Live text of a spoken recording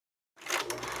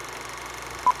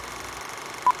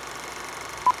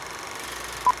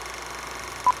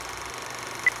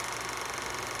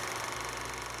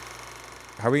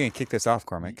how are we going to kick this off,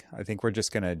 Cormac? I think we're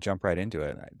just going to jump right into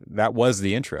it. That was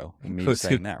the intro, me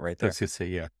saying that right I there. was gonna say,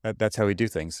 yeah. That's how we do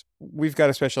things. We've got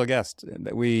a special guest.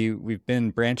 We've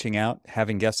been branching out,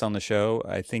 having guests on the show.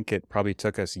 I think it probably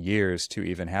took us years to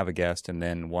even have a guest, and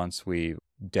then once we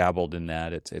dabbled in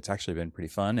that, it's actually been pretty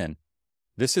fun. And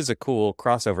this is a cool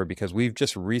crossover because we've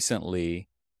just recently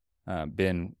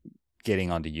been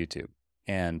getting onto YouTube.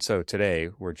 And so today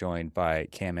we're joined by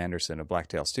Cam Anderson of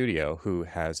BlacktailStudio, who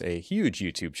has a huge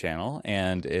YouTube channel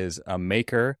and is a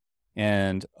maker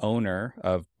and owner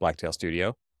of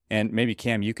BlacktailStudio. And maybe,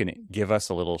 Cam, you can give us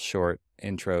a little short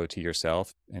intro to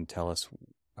yourself and tell us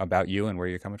about you and where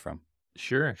you're coming from.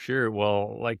 Sure.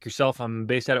 Well, like yourself, I'm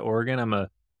based out of Oregon. I'm a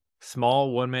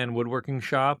small one-man woodworking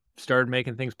shop. Started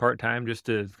making things part-time just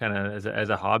to kind of as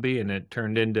a hobby, and it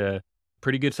turned into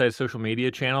pretty good sized social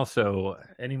media channel. So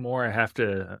anymore,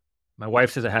 my wife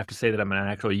says I have to say that I'm an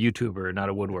actual YouTuber, not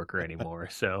a woodworker anymore.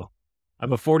 So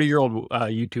I'm a 40-year-old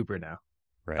YouTuber now.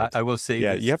 Right. I will say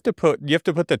Yeah, this. you have to put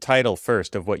the title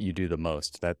first of what you do the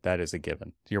most. That is a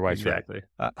given. Your wife's Exactly.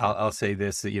 right. I'll say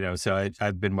this, so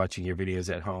I've been watching your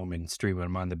videos at home and streaming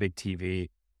them on the big TV,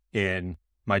 and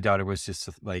my daughter was just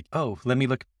like, oh, let me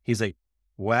look. He's like,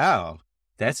 wow,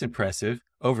 that's impressive.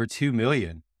 Over 2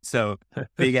 million. So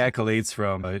big accolades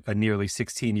from a nearly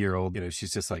 16-year-old.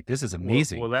 She's just like, this is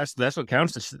amazing. Well, that's what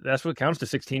counts to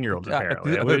 16-year-olds Yeah.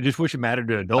 apparently. I just wish it mattered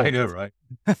to adults. I know, right?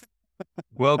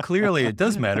 Well, clearly it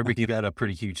does matter because you got a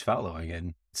pretty huge following,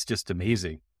 and it's just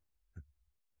amazing.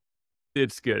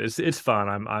 It's good. It's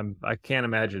fun. I can't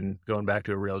imagine going back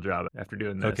to a real job after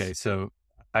doing this. Okay, so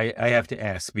I have to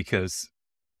ask because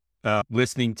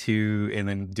listening to and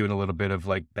then doing a little bit of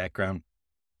like background,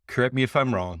 correct me if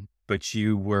I'm wrong, but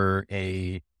you were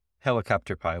a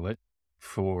helicopter pilot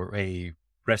for a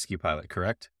rescue pilot,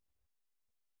 correct?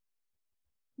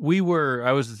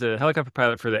 I was the helicopter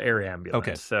pilot for the air ambulance.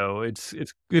 Okay. So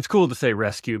it's cool to say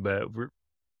rescue, but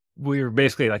we were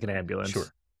basically like an ambulance. Sure.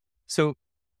 So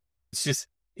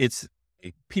it's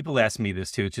people ask me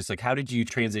this too. It's just like, how did you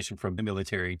transition from the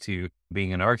military to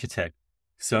being an architect?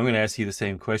 So I'm going to ask you the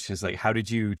same questions. Like, how did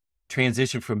you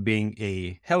transition from being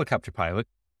a helicopter pilot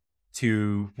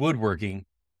to woodworking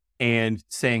and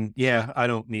saying, yeah, I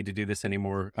don't need to do this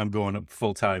anymore. I'm going up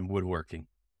full-time woodworking.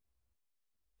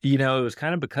 It was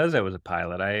kind of because I was a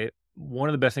pilot. One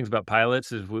of the best things about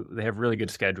pilots is they have really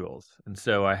good schedules. And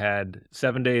so I had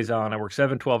 7 days on. I worked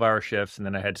 7 12-hour shifts, and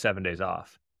then I had 7 days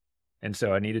off. And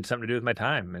so I needed something to do with my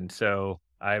time. And so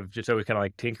I've just always kind of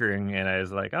like tinkering, and I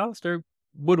was like, I'll start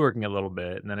woodworking a little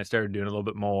bit. And then I started doing a little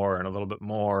bit more and a little bit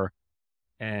more.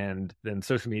 And then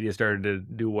social media started to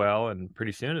do well. And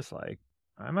pretty soon it's like,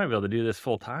 I might be able to do this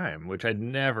full time, which I'd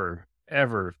never,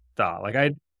 ever thought.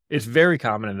 It's very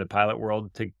common in the pilot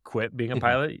world to quit being a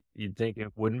pilot. You'd think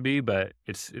it wouldn't be, but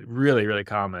it's really, really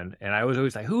common. And I was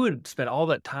always like, who would spend all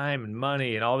that time and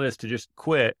money and all this to just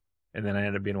quit? And then I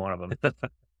ended up being one of them.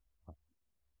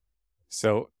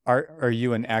 So are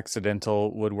you an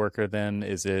accidental woodworker then?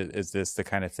 Is this the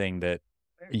kind of thing that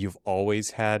you've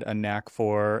always had a knack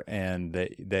for and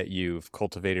that you've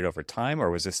cultivated over time? Or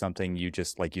was this something you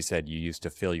just, like you said, you used to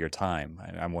fill your time?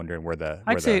 I'm wondering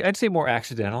I'd say more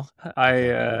accidental.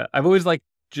 I've always liked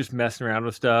just messing around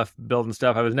with stuff, building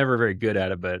stuff. I was never very good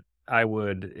at it, but I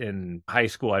would in high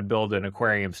school, I'd build an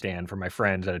aquarium stand for my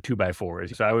friends out of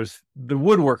 2x4s. So I was the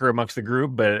woodworker amongst the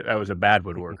group, but I was a bad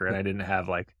woodworker and I didn't have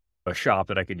like a shop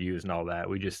that I could use and all that.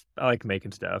 I like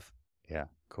making stuff. Yeah,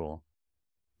 cool.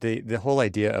 The whole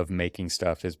idea of making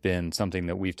stuff has been something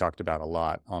that we've talked about a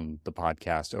lot on the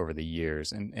podcast over the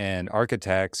years. And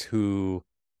architects who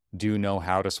do know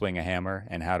how to swing a hammer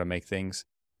and how to make things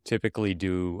typically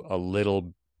do a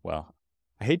little, well,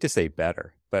 I hate to say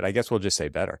better, but I guess we'll just say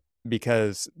better.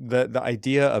 Because the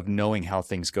idea of knowing how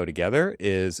things go together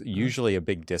is usually a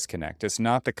big disconnect. It's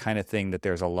not the kind of thing that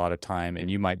there's a lot of time, and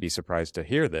you might be surprised to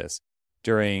hear this,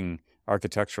 during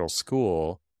architectural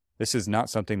school. This is not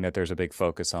something that there's a big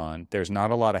focus on. There's not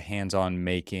a lot of hands-on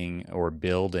making or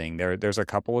building. There's a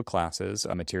couple of classes,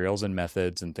 materials and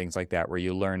methods and things like that, where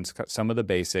you learn some of the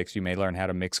basics. You may learn how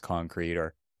to mix concrete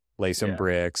or lay some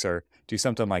bricks or do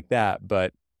something like that.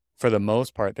 But for the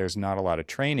most part, there's not a lot of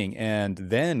training. And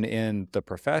then in the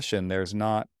profession, there's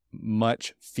not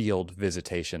much field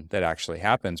visitation that actually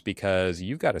happens because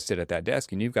you've got to sit at that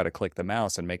desk and you've got to click the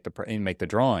mouse and make the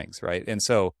drawings, right? And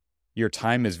so your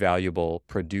time is valuable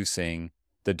producing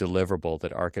the deliverable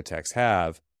that architects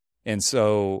have. And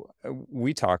so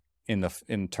we talk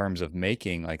in terms of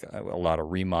making like a lot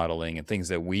of remodeling and things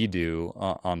that we do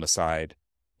on the side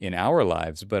in our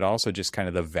lives, but also just kind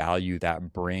of the value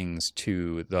that brings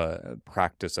to the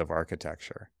practice of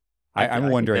architecture. I'm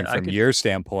wondering from your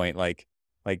standpoint, like,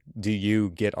 Like, do you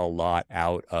get a lot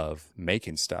out of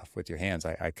making stuff with your hands?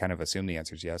 I kind of assume the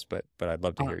answer is yes, but I'd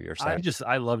love to hear your side.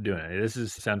 I love doing it.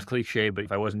 Sounds cliche, but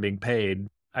if I wasn't being paid,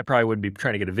 I probably wouldn't be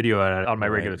trying to get a video out on my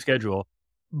regular Right. schedule.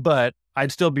 But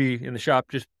I'd still be in the shop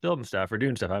just building stuff or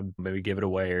doing stuff. I'd maybe give it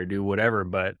away or do whatever,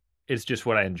 but it's just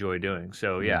what I enjoy doing.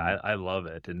 So yeah, Mm. I love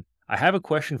it. And I have a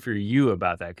question for you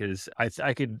about that because I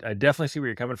definitely see where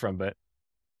you're coming from, but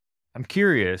I'm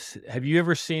curious, have you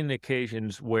ever seen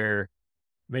occasions where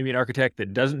maybe an architect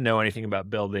that doesn't know anything about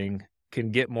building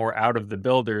can get more out of the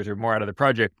builders or more out of the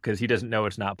project because he doesn't know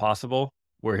it's not possible?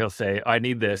 Where he'll say, I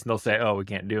need this, and they'll say, oh, we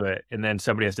can't do it. And then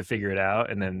somebody has to figure it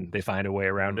out, and then they find a way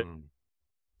around it. Mm.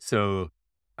 So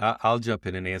I'll jump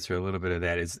in and answer a little bit of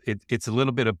that. It's a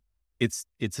little bit of it's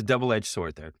a double-edged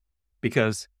sword there,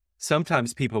 because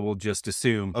sometimes people will just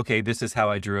assume, okay, this is how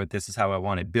I drew it, this is how I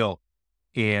want it built,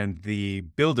 and the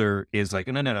builder is like,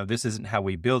 no, no, no, this isn't how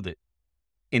we build it.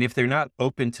 And if they're not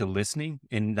open to listening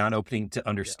and not opening to Yeah.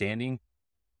 understanding,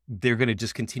 they're going to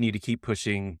just continue to keep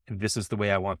pushing. This is the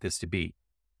way I want this to be.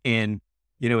 And,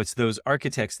 it's those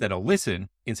architects that'll listen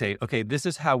and say, okay, this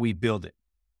is how we build it.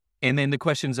 And then the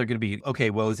questions are going to be,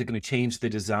 okay, well, is it going to change the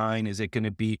design?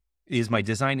 Is my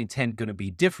design intent going to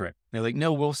be different? They're like,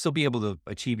 no, we'll still be able to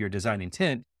achieve your design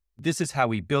intent. This is how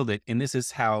we build it. And this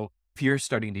is how, if you're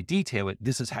starting to detail it,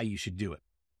 this is how you should do it.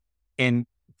 And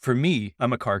for me,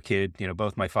 I'm a car kid.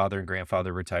 Both my father and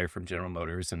grandfather retired from General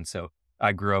Motors. And so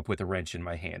I grew up with a wrench in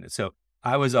my hand. And so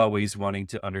I was always wanting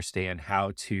to understand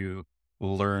how to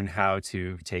learn how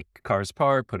to take cars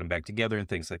apart, put them back together and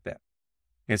things like that.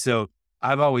 And so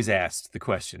I've always asked the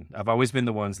question. I've always been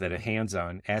the ones that are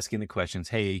hands-on asking the questions.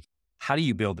 Hey, how do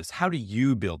you build this? How do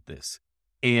you build this?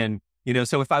 And,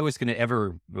 so if I was going to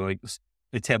ever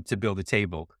attempt to build a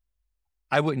table,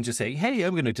 I wouldn't just say, hey,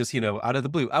 I'm going to just, out of the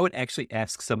blue. I would actually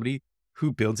ask somebody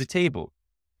who builds a table.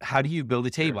 How do you build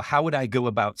a table? Sure. How would I go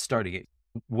about starting it?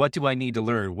 What do I need to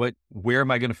learn? Where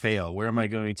am I going to fail? Where am I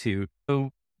going to?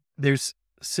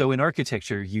 So in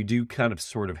architecture, you do kind of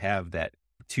sort of have that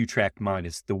two-track mind.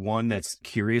 It's the one that's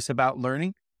curious about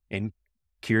learning and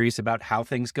curious about how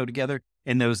things go together.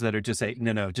 And those that are just say,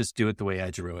 no, just do it the way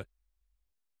I drew it.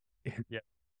 Yeah.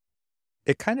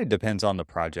 It kind of depends on the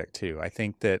project too. I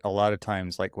think that a lot of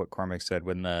times, like what Cormac said,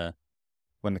 when the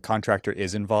contractor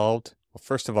is involved, well,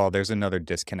 first of all, there's another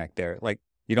disconnect there. Like,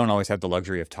 you don't always have the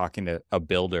luxury of talking to a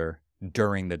builder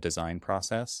during the design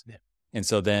process. Yeah. And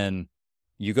so then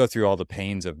you go through all the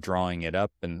pains of drawing it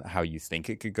up and how you think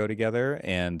it could go together.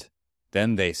 And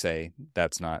then they say,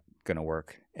 that's not going to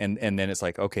work. And then it's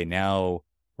like, okay, now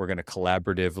we're going to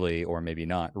collaboratively, or maybe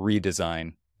not,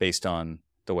 redesign based on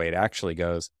the way it actually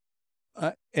goes.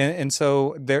 And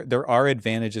so there are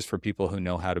advantages for people who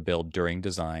know how to build during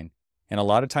design. And a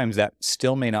lot of times that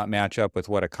still may not match up with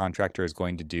what a contractor is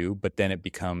going to do, but then it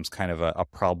becomes kind of a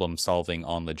problem solving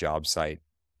on the job site,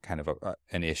 kind of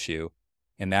an issue.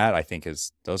 And that, I think,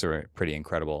 those are pretty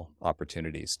incredible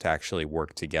opportunities to actually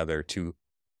work together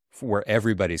where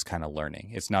everybody's kind of learning.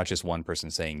 It's not just one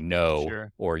person saying no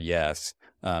Sure. or yes.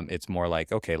 It's more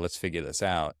like, okay, let's figure this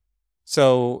out.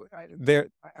 So there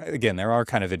are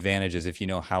kind of advantages if you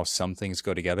know how some things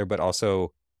go together, but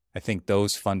also I think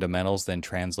those fundamentals then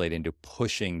translate into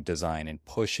pushing design and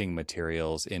pushing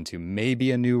materials into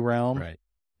maybe a new realm. Right.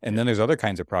 And then there's other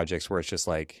kinds of projects where it's just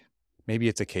like, maybe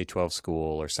it's a K-12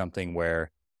 school or something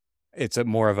where it's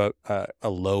more of a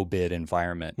low bid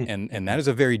environment. And that is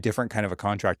a very different kind of a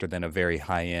contractor than a very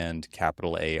high end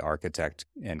capital A architect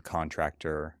and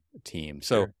contractor team.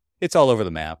 So Sure. it's all over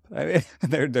the map. I mean,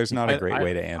 there's not a great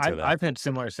way to answer that. I've had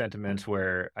similar sentiments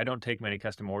where I don't take many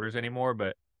custom orders anymore,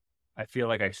 but I feel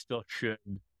like I still should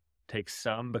take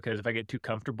some, because if I get too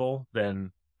comfortable,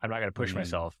 then I'm not going to push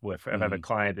myself if I have a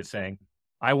client that's saying,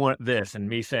 I want this, and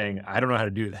me saying, I don't know how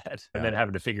to do that, and then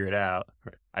having to figure it out,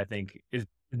 I think is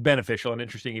beneficial and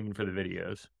interesting even for the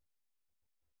videos.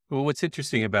 Well, what's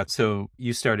interesting so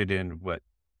you started in what,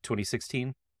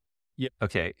 2016? Yep.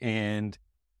 Okay. And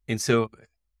so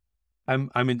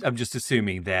I'm just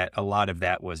assuming that a lot of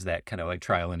that was that kind of like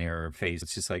trial and error phase.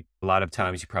 It's just like a lot of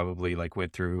times you probably like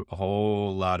went through a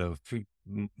whole lot of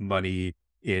money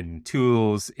in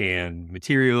tools and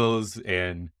materials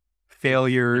and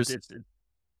failures.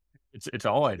 It's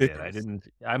all I did.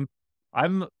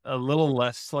 I'm a little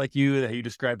less like you, that you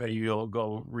describe how you'll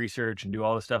go research and do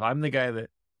all this stuff. I'm the guy that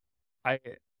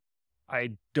I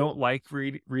don't like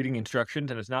reading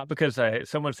instructions, and it's not because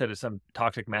someone said it's some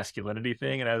toxic masculinity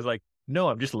thing, and I was like, no,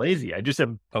 I'm just lazy. I just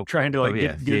am trying to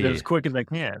get it as quick as I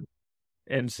can.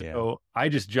 And so I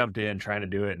just jumped in trying to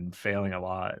do it and failing a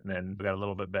lot, and then got a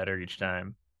little bit better each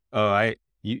time. I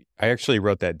actually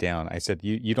wrote that down. I said,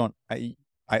 you don't,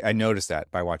 I noticed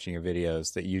that by watching your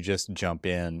videos that you just jump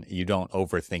in, you don't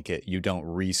overthink it, you don't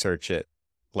research it.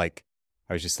 Like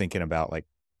I was just thinking about like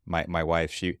my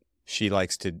wife, she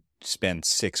likes to spend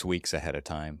 6 weeks ahead of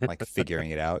time, like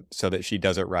figuring it out so that she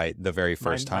does it right the very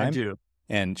first Mine time. too.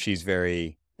 And she's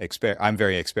I'm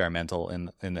very experimental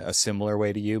in a similar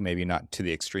way to you, maybe not to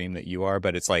the extreme that you are,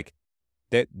 but it's like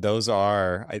that those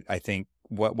are, I think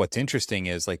what's interesting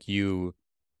is like you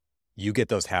get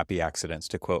those happy accidents,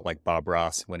 to quote like Bob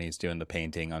Ross when he's doing the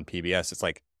painting on PBS. It's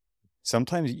like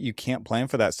sometimes you can't plan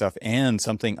for that stuff and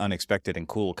something unexpected and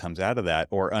cool comes out of that,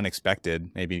 or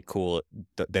unexpected, maybe cool.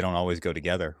 They don't always go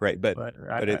together. Right. But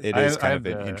it is I kind have of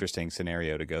an the interesting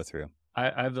scenario to go through.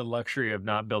 I have the luxury of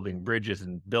not building bridges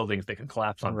and buildings that can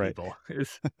collapse on Right. people.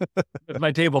 If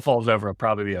my table falls over, I'll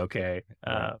probably be okay.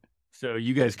 Right. So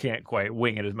you guys can't quite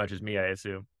wing it as much as me, I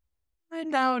assume.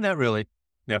 No, not really.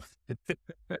 No.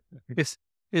 It's,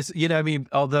 I mean,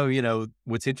 although,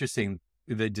 what's interesting,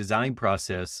 the design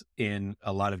process in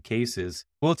a lot of cases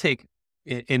will take,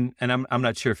 and I'm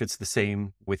not sure if it's the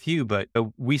same with you, but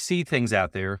we see things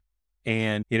out there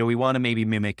and, we want to maybe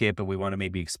mimic it, but we want to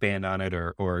maybe expand on it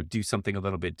or do something a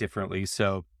little bit differently.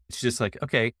 So it's just like,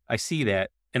 okay, I see that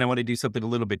and I want to do something a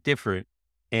little bit different,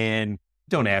 and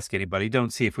don't ask anybody.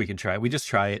 Don't see if we can try it. We just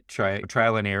try it,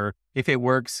 trial and error. If it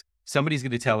works, somebody's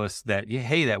going to tell us that, yeah,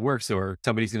 hey, that works, or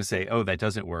somebody's going to say, oh, that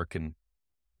doesn't work. And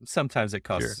sometimes it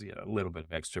costs a little bit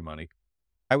of extra money.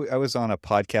 I was on a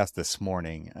podcast this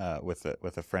morning with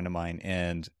a friend of mine,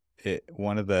 and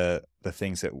one of the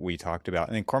things that we talked about,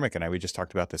 and then Cormac and I, we just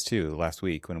talked about this too last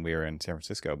week when we were in San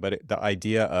Francisco, but the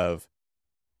idea of,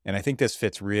 and I think this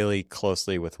fits really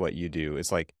closely with what you do,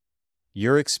 is like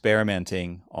you're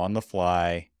experimenting on the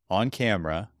fly, on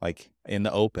camera, like in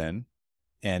the open,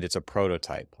 and it's a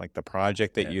prototype. Like the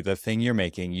project that the thing you're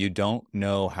making, you don't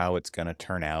know how it's going to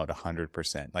turn out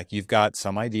 100%. Like you've got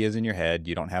some ideas in your head.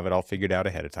 You don't have it all figured out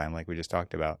ahead of time, like we just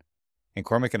talked about. And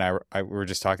Cormac and I were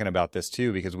just talking about this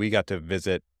too, because we got to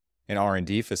visit an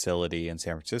R&D facility in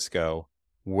San Francisco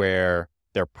where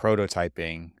they're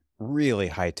prototyping really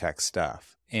high-tech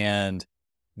stuff. And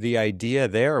the idea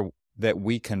there that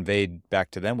we conveyed back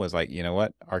to them was like, you know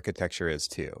what? Architecture is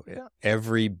too. Yeah.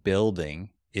 Every building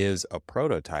is a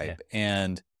prototype,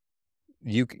 and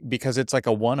because it's like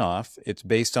a one-off, it's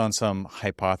based on some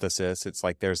hypothesis. It's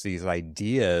like there's these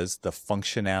ideas, the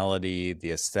functionality,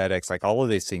 the aesthetics, like all of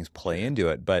these things play into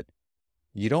it, but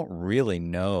you don't really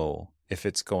know if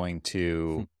it's going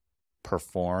to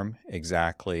perform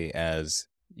exactly as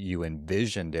you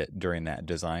envisioned it during that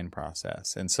design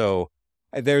process. And so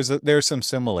there's some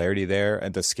similarity there,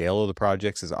 and the scale of the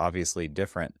projects is obviously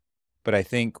different. But I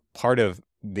think part of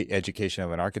the education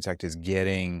of an architect is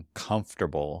getting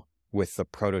comfortable with the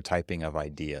prototyping of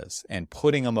ideas and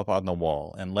putting them up on the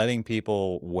wall and letting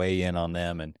people weigh in on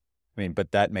them. And I mean,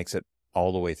 but that makes it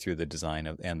all the way through the design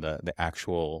and the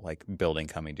actual like building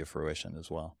coming to fruition as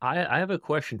well. I have a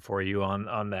question for you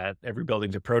on that. Every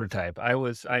building's a prototype. I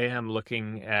am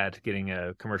looking at getting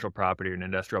a commercial property or an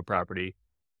industrial property,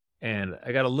 and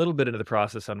I got a little bit into the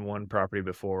process on one property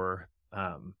before.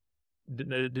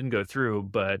 It didn't go through,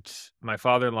 but my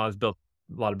father-in-law has built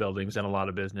a lot of buildings and a lot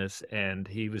of business, and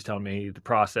he was telling me the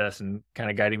process and kind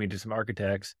of guiding me to some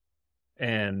architects.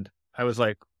 And I was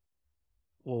like,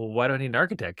 well, why do I need an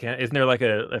architect? Isn't there like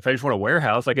if I just want a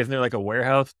warehouse, like, isn't there like a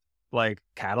warehouse, like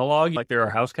catalog? Like there are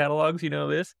house catalogs, this?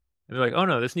 And they're like, oh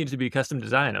no, this needs to be custom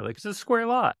designed. I'm like, it's a square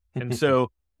lot. And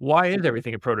so why is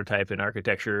everything a prototype in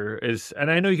architecture?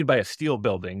 And I know you can buy a steel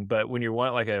building, but when you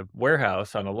want like a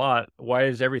warehouse on a lot, why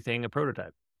is everything a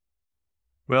prototype?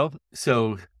 Well,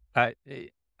 so I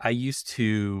used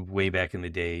to, way back in the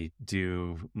day,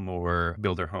 do more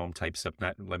builder home type stuff.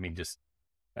 Let me just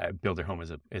builder home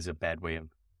is a bad way of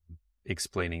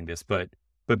explaining this, but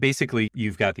basically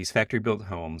you've got these factory built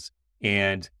homes,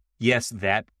 and yes,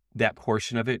 that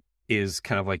portion of it is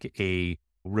kind of like a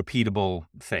repeatable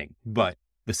thing, but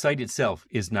the site itself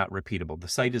is not repeatable. The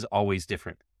site is always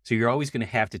different. So you're always going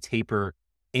to have to taper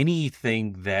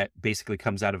anything that basically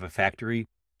comes out of a factory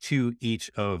to each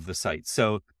of the sites.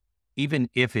 So even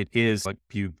if it is like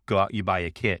you go out, you buy a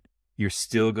kit, you're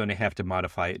still going to have to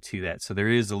modify it to that. So there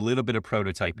is a little bit of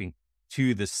prototyping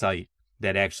to the site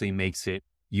that actually makes it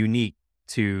unique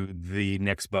to the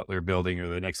next Butler building or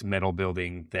the next metal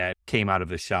building that came out of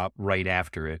the shop right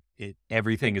after it.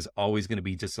 Everything is always going to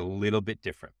be just a little bit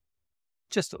different.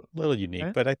 Just a little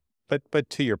unique, but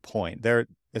to your point, there,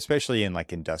 especially in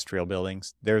like industrial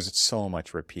buildings, there's so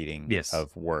much repeating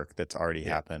of work that's already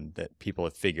happened that people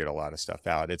have figured a lot of stuff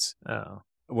out.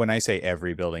 When I say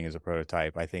every building is a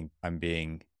prototype, I think I'm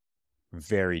being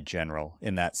very general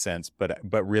in that sense, but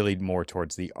really more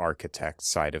towards the architect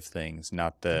side of things,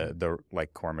 not the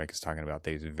like Cormac is talking about,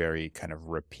 these very kind of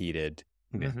repeated,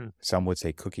 Yeah. some would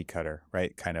say cookie cutter,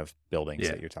 right? Kind of buildings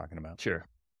Yeah. that you're talking about. Sure.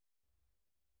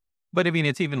 But I mean,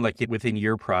 it's even like within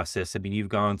your process. I mean, you've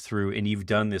gone through and you've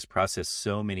done this process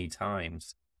so many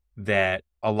times that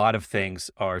a lot of things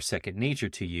are second nature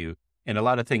to you. And a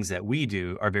lot of things that we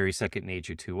do are very second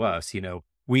nature to us.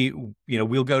 We'll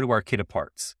go to our kit of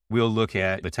parts. We'll look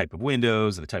at the type of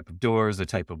windows, the type of doors, the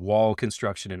type of wall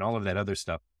construction, and all of that other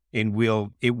stuff. And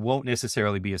it won't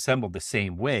necessarily be assembled the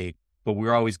same way, but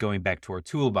we're always going back to our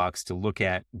toolbox to look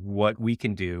at what we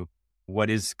can do,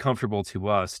 what is comfortable to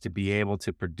us to be able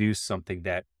to produce something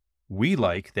that we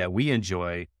like, that we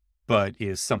enjoy, but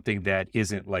is something that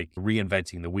isn't like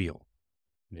reinventing the wheel.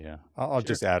 Yeah. I'll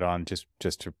just add on just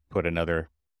to put another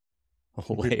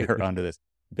layer onto this.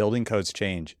 Building codes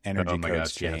change, energy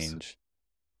codes change.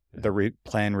 Yes. The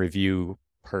plan review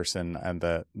person and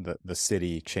the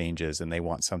city changes and they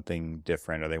want something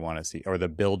different, or they want to see, or the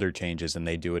builder changes and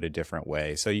they do it a different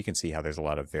way. So you can see how there's a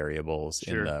lot of variables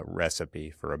in the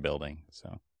recipe for a building.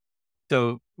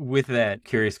 So with that,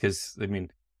 curious, because I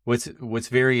mean, what's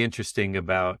very interesting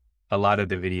about a lot of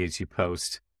the videos you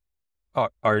post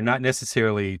are not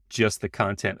necessarily just the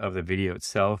content of the video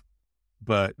itself,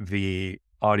 but the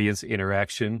audience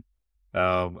interaction.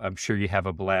 I'm sure you have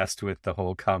a blast with the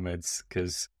whole comments,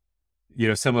 because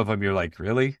some of them you're like,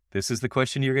 really? This is the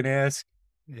question you're going to ask?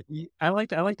 I like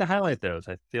to highlight those.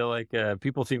 I feel like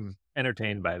people seem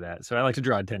entertained by that, so I like to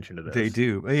draw attention to those. They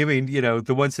do. I mean,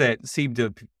 the ones that seem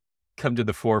to come to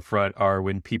the forefront are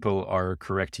when people are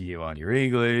correcting you on your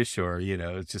English, or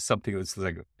it's just something that's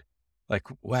like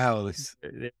wow, this...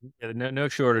 no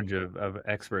shortage of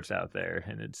experts out there,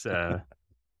 and it's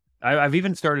I've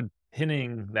even started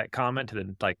pinning that comment to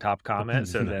the top comment,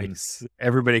 so Nice. then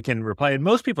everybody can reply. And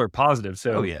most people are positive,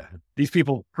 so these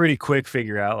people pretty quick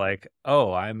figure out like,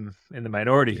 oh, I'm in the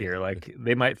minority here. Like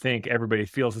they might think everybody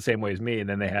feels the same way as me, and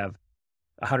then they have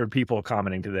 100 people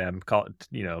commenting to them,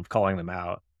 calling them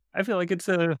out. I feel like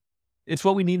it's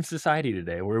what we need in society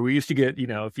today, where we used to get,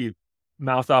 if you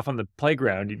mouth off on the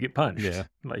playground, you'd get punched. Yeah.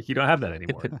 Like you don't have that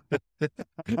anymore.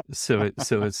 So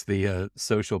it's the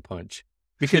social punch.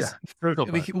 Because,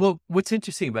 well, what's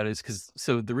interesting about it is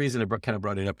the reason I kind of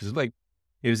brought it up is like,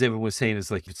 everyone was saying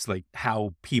is like, it's like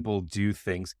how people do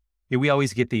things. We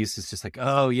always get these, it's just like,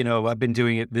 oh, I've been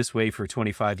doing it this way for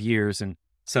 25 years. And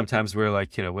sometimes we're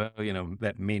like,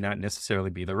 that may not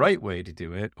necessarily be the right way to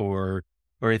do it, or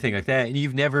anything like that. And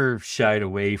you've never shied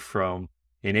away from,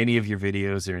 in any of your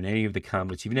videos or in any of the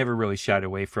comments, you've never really shied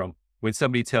away from when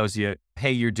somebody tells you,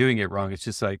 hey, you're doing it wrong. It's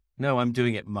just like, no, I'm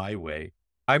doing it my way.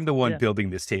 I'm the one building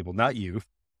this table, not you.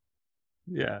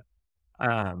 Yeah.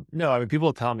 No, I mean,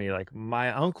 people tell me like, my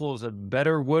uncle's a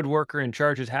better woodworker and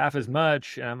charges half as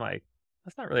much. And I'm like,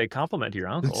 that's not really a compliment to your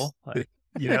uncle. Like,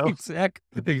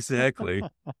 Exactly.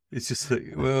 It's just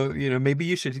like, well, maybe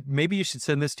you should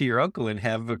send this to your uncle and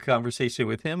have a conversation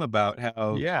with him about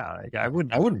how. Yeah. Like, I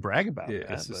wouldn't brag about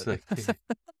that. It's just like,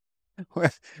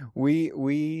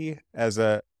 we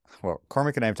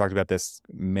Cormac and I have talked about this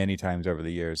many times over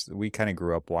the years. We kind of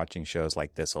grew up watching shows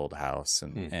like This Old House,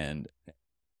 and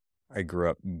I grew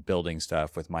up building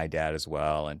stuff with my dad as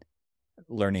well, and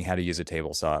learning how to use a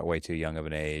table saw at way too young of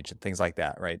an age and things like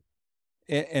that, right?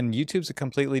 And YouTube's a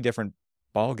completely different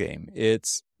ballgame.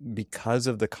 It's because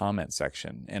of the comment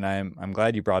section, and I'm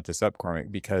glad you brought this up,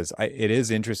 Cormac, because it is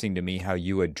interesting to me how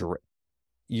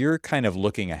you're kind of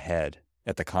looking ahead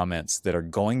at the comments that are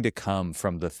going to come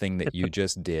from the thing that you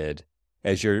just did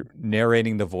as you're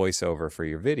narrating the voiceover for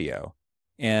your video.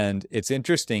 And it's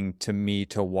interesting to me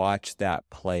to watch that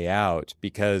play out,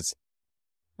 because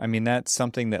I mean, that's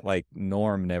something that like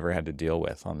Norm never had to deal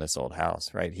with on This Old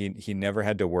House, right? He never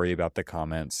had to worry about the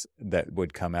comments that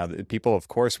would come out. People, of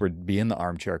course, would be in the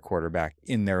armchair quarterback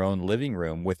in their own living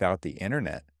room without the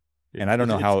internet. And I don't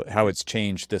know how it's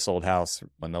changed This Old House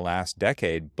in the last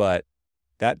decade, but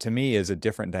that to me is a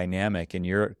different dynamic, and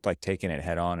you're like taking it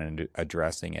head on and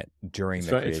addressing it during the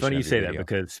creation. It's funny you say video. that,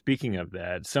 because speaking of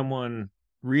that, someone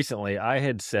recently, I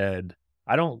had said,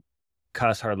 I don't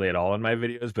cuss hardly at all in my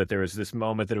videos, but there was this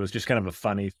moment that it was just kind of a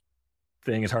funny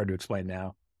thing. It's hard to explain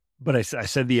now, but I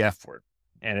said the F word,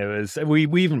 and it was,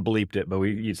 we even bleeped it, but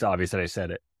it's obvious that I said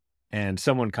it. And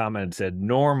someone commented, said,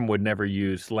 Norm would never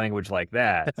use language like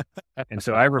that. And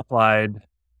so I replied,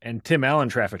 and Tim Allen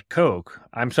trafficked coke.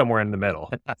 I'm somewhere in the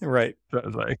middle. Right. So I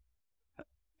was like,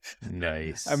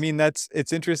 nice. I mean,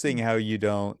 it's interesting how you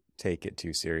don't take it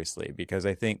too seriously, because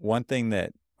I think one thing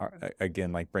that,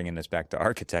 again, like bringing this back to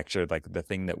architecture, like the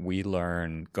thing that we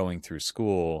learn going through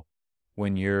school,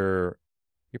 when you're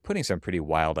you're putting some pretty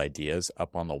wild ideas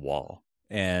up on the wall.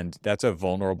 And that's a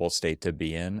vulnerable state to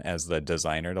be in as the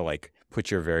designer, to like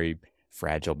put your very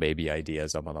fragile baby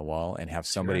ideas up on the wall and have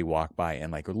somebody Sure. walk by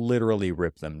and like literally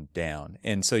rip them down.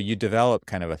 And so you develop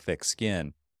kind of a thick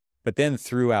skin. But then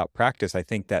throughout practice, I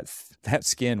think that that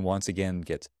skin once again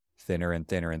gets thinner and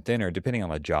thinner and thinner, depending on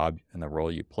the job and the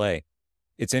role you play.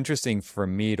 It's interesting for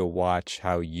me to watch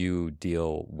how you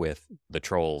deal with the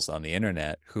trolls on the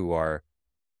internet, who are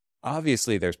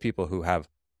obviously, there's people who have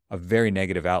a very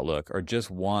negative outlook or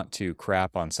just want to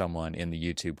crap on someone in the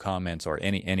YouTube comments or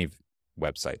any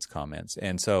website's comments.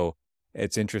 And so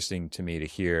it's interesting to me to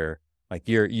hear like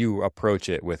you approach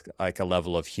it with like a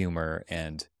level of humor,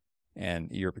 and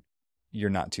you're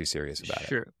not too serious about it.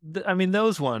 Sure. I mean,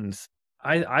 those ones,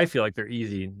 I feel like they're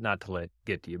easy not to let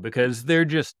get to you because they're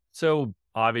just so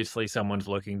obviously someone's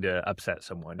looking to upset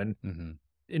someone, and Mm-hmm.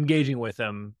 engaging with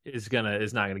them is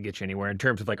not gonna get you anywhere in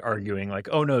terms of like arguing like,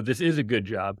 oh no, this is a good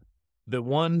job. The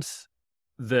ones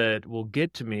that will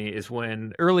get to me is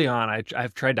when early on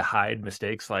I've tried to hide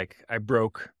mistakes. Like I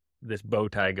broke this bow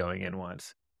tie going in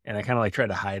once, and I kind of like tried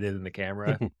to hide it in the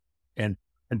camera, and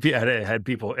I had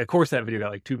people. Of course, that video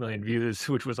got like 2 million views,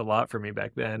 which was a lot for me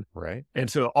back then. Right. And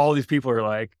so all these people are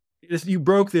like, "This, you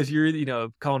broke this. You're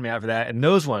calling me out for that." And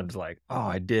those ones like, "Oh,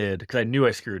 I did," because I knew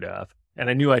I screwed up. And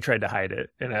I knew I tried to hide it,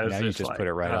 and I was Now you just just like, put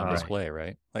it right on "Oh." display,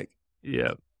 right? Like,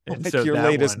 Yeah. And like so your that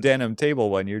latest one, denim table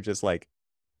one, you're just like,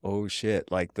 oh shit,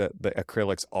 like the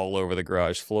acrylics all over the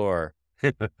garage floor.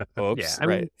 yeah. Oops, I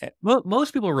right. mean,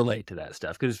 most people relate to that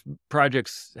stuff because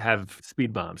projects have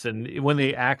speed bumps, and when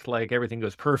they act like everything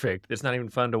goes perfect, it's not even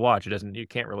fun to watch. You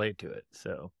can't relate to it.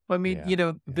 So Well, I mean, Yeah.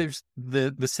 Yeah. there's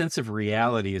the sense of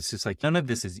reality. It's just like none of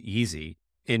this is easy.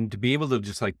 And to be able to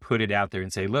just like put it out there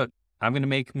and say, look, I'm going to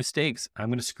make mistakes. I'm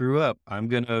going to screw up. I'm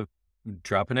going to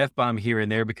drop an F-bomb here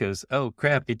and there because, oh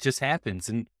crap, it just happens.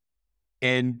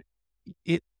 And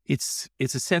it's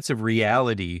a sense of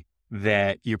reality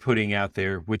that you're putting out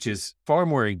there, which is far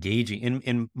more engaging.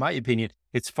 In my opinion,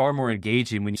 it's far more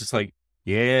engaging when you're just like,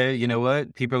 yeah, you know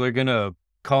what? People are going to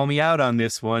call me out on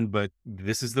this one, but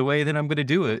this is the way that I'm going to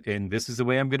do it. And this is the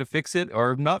way I'm going to fix it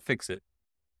or not fix it.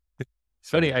 it's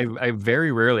funny. I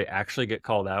very rarely actually get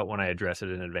called out when I address it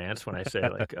in advance. When I say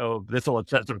like, "Oh, this will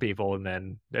upset some people," and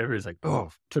then everybody's like,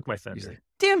 "Oh, took my He's thunder." like,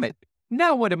 damn it.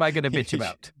 Now what am I going to bitch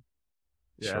about?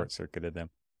 Yeah. Short circuited them.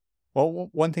 Well,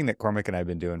 one thing that Cormac and I have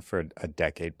been doing for a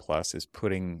decade plus is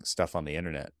putting stuff on the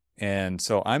internet. And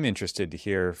so I'm interested to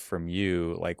hear from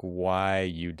you, like why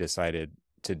you decided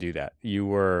to do that.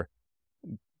 You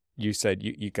said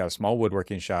you got a small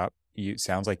woodworking shop.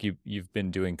 Sounds like you've been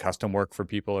doing custom work for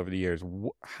people over the years.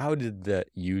 How did the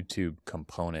YouTube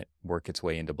component work its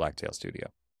way into BlacktailStudio?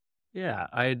 Yeah,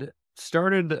 I'd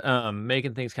started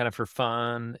making things kind of for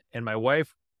fun, and my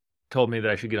wife told me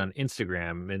that I should get on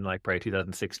Instagram in like probably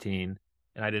 2016,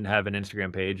 and I didn't have an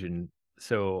Instagram page, and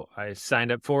so I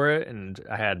signed up for it, and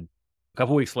I had a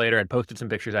couple weeks later, I'd posted some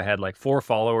pictures. I had like 4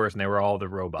 followers, and they were all the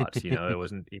robots. It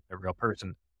wasn't even a real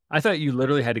person. I thought you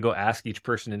literally had to go ask each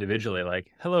person individually,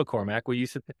 like, "Hello, Cormac, will you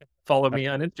follow me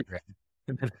on Instagram?"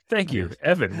 And then, "Thank you,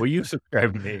 Evan, will you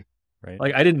subscribe to me?" Right.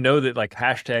 Like, I didn't know that like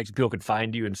hashtags, people could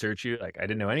find you and search you. Like, I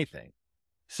didn't know anything.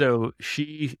 So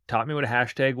she taught me what a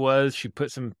hashtag was. She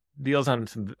put some deals on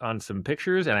some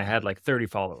pictures, and I had like 30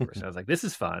 followers. I was like, "This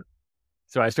is fun."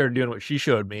 So I started doing what she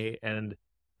showed me, and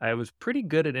I was pretty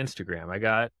good at Instagram. I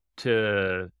got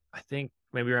to, I think,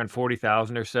 maybe around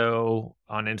 40,000 or so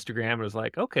on Instagram. It was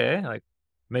like, okay, like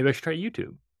maybe I should try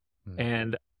YouTube. Mm.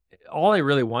 And all I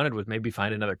really wanted was maybe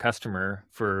find another customer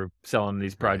for selling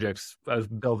these projects. I was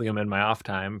building them in my off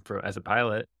time as a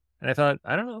pilot. And I thought,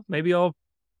 I don't know, maybe I'll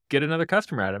get another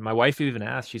customer at it. My wife even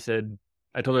asked, she said,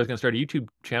 I told her I was going to start a YouTube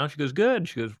channel. She goes, good.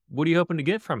 She goes, what are you hoping to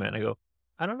get from it? And I go,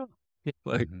 I don't know.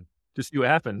 Like, just see what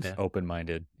happens. Yeah.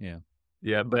 Open-minded. Yeah.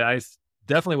 Yeah. But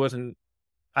definitely wasn't,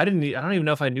 I don't even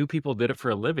know if I knew people did it for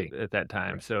a living at that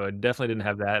time. Right. So I definitely didn't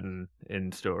have that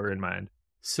in store in mind.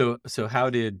 So how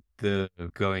did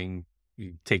taking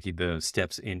the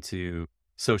steps into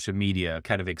social media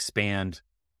kind of expand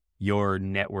your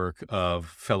network of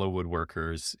fellow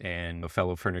woodworkers and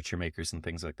fellow furniture makers and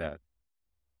things like that?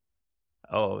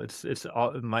 Oh, it's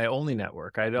all, my only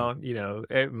network. I don't,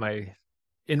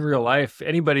 in real life,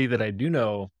 anybody that I do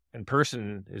know in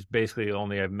person is basically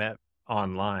only I've met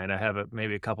online. I have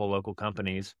maybe a couple local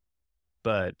companies,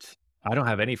 but I don't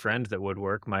have any friends that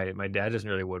woodwork. My dad doesn't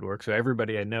really woodwork, so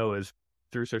everybody I know is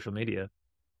through social media.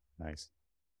 Nice.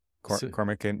 So-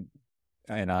 Cormac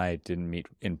and I didn't meet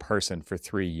in person for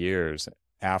 3 years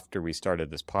after we started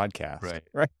this podcast.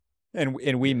 Right.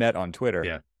 And we met on Twitter.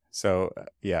 Yeah. So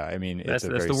yeah, I mean, it's a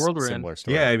That's very the world we're in. similar Yeah,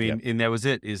 story. I Yep. mean, and that was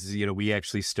it. Is we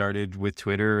actually started with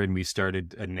Twitter, and we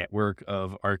started a network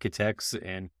of architects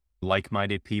and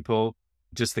like-minded people.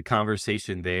 Just the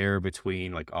conversation there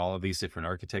between like all of these different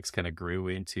architects kind of grew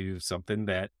into something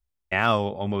that now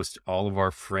almost all of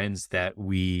our friends that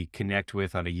we connect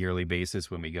with on a yearly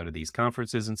basis when we go to these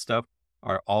conferences and stuff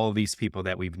are all of these people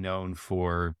that we've known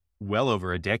for well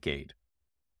over a decade.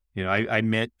 I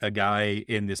met a guy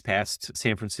in this past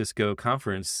San Francisco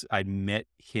conference. I met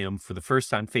him for the first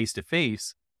time face to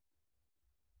face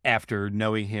after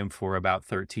knowing him for about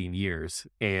 13 years.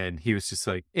 And he was just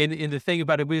like, and the thing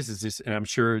about it is just, and I'm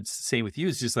sure it's the same with you,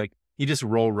 it's just like, you just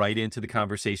roll right into the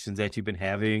conversations that you've been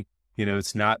having. Yeah.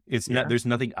 There's nothing,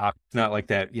 it's not like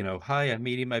that, hi, I'm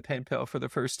meeting my pen pal for the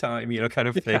first time, kind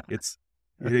of thing. Yeah. It's,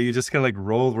 you just kind of like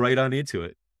roll right on into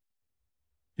it.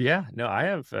 Yeah. No, I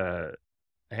have a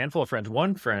handful of friends.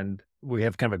 One friend, we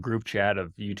have kind of a group chat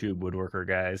of YouTube woodworker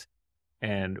guys.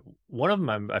 And one of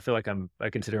them, I feel like I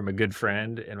consider him a good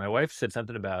friend. And my wife said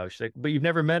something about, she's like, but you've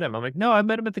never met him. I'm like, no, I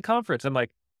met him at the conference. I'm like,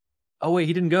 oh wait,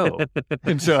 he didn't go.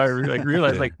 And so I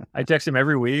realized Yeah. like I text him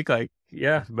every week, like,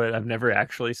 yeah, but I've never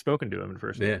actually spoken to him in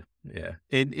person. Yeah,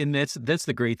 yeah, and that's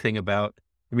the great thing about.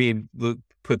 I mean,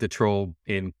 put the troll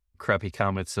in crappy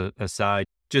comments aside.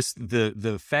 Just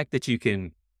the fact that you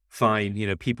can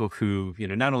find people who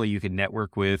not only you can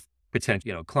network with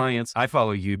potential clients. I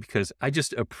follow you because I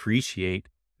just appreciate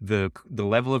the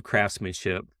level of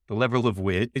craftsmanship, the level of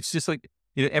wit. It's just like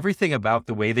everything about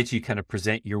the way that you kind of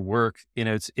present your work.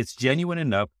 It's genuine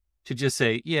enough to just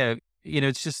say, yeah,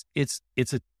 it's just it's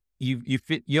a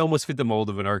you almost fit the mold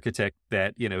of an architect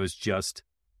that, is just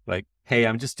like, hey,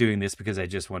 I'm just doing this because I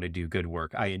just want to do good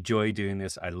work. I enjoy doing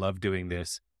this. I love doing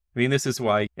this. I mean, this is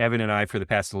why Evan and I, for the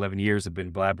past 11 years, have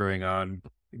been blabbering on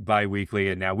bi-weekly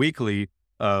and now weekly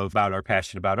about our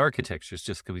passion about architecture. It's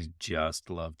just because we just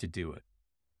love to do it.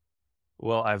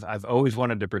 Well, I've always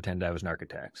wanted to pretend I was an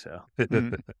architect. So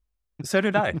So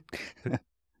did I.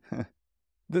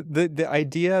 The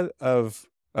idea of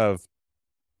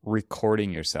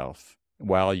recording yourself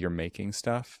while you're making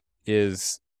stuff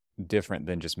is different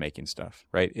than just making stuff,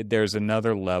 right? There's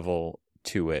another level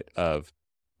to it of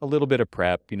a little bit of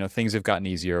prep. Things have gotten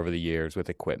easier over the years with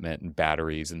equipment and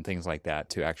batteries and things like that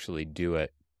to actually do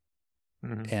it.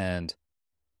 Mhm. And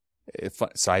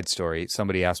side story,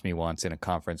 somebody asked me once in a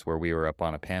conference where we were up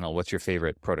on a panel, what's your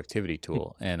favorite productivity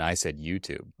tool? And I said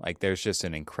YouTube. Like, there's just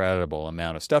an incredible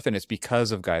amount of stuff. And it's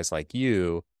because of guys like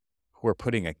you who are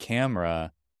putting a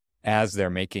camera as they're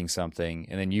making something,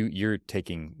 and then you're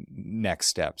taking next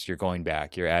steps. You're going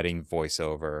back, you're adding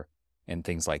voiceover and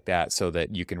things like that so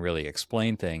that you can really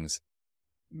explain things.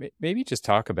 Maybe just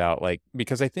talk about, like,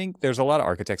 because I think there's a lot of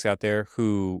architects out there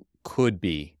who could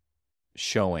be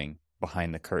showing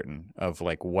behind the curtain of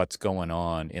like what's going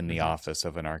on in the office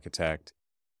of an architect.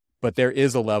 But there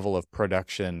is a level of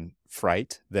production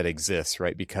fright that exists,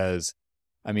 right? Because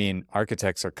I mean,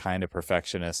 architects are kind of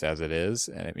perfectionists as it is.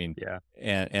 And I mean, Yeah.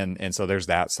 and so there's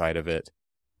that side of it.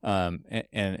 And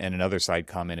another side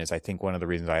comment is I think one of the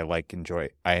reasons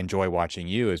I enjoy watching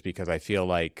you is because I feel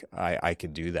like I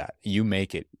could do that. You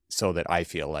make it so that I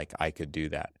feel like I could do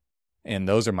that. And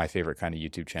those are my favorite kind of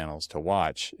YouTube channels to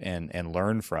watch and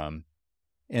learn from.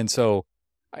 And so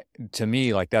to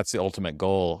me, like, that's the ultimate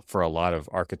goal for a lot of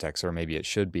architects, or maybe it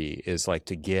should be, is like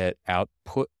to get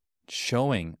output,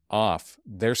 showing off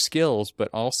their skills, but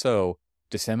also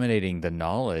disseminating the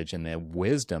knowledge and the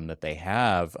wisdom that they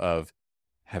have of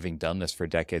having done this for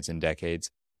decades and decades.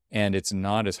 And it's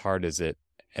not as hard as it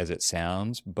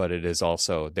sounds, but it is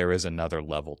also, there is another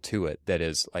level to it that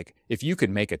is like, if you could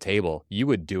make a table, you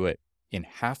would do it in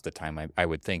half the time, I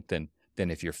would think, than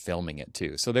if you're filming it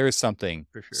too. So there is something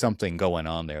For sure. something going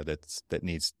on there that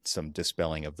needs some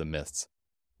dispelling of the myths.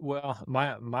 Well,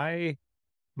 my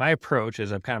approach,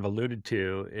 as I've kind of alluded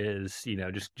to, is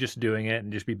just doing it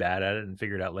and just be bad at it and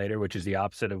figure it out later, which is the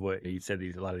opposite of what you said.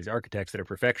 A lot of these architects that are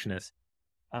perfectionists,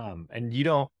 and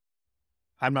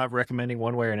I'm not recommending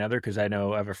one way or another, because I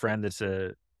know I have a friend that's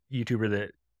a YouTuber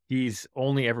that he's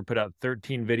only ever put out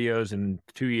 13 videos in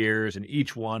 2 years, and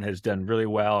each one has done really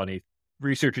well, and he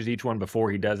researches each one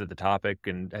before he does it, the topic,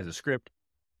 and has a script.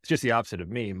 It's just the opposite of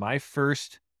me. My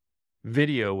first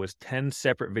video was 10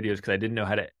 separate videos because I didn't know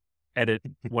how to edit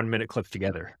 1-minute clips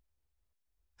together.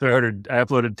 So I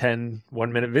uploaded 10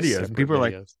 1-minute videos, and Separate people are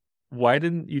like, videos. why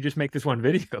didn't you just make this one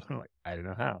video? I'm like, I don't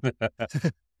know how.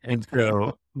 And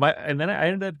so then I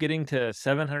ended up getting to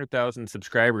 700,000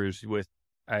 subscribers with,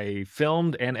 I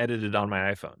filmed and edited on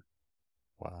my iPhone.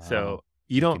 Wow. So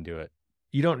you can do it.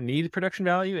 you don't need production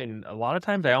value. And a lot of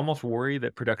times I almost worry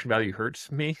that production value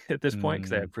hurts me at this point,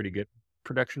 because I have pretty good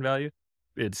production value.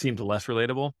 It seems less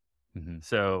relatable. Mm-hmm.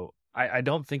 So I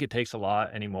don't think it takes a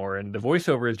lot anymore. And the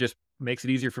voiceover is just makes it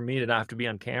easier for me to not have to be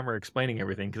on camera explaining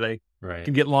everything because I Right.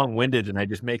 can get long-winded and I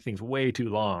just make things way too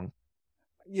long.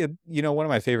 Yeah, one of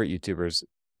my favorite YouTubers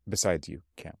besides you,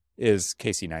 Cam, is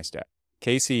Casey Neistat.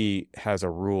 Casey has a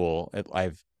rule.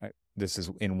 This is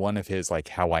in one of his like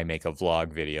how I make a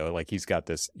vlog video. Like he's got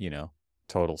this,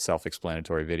 total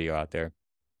self-explanatory video out there.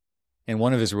 And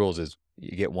one of his rules is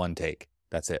you get one take.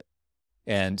 That's it.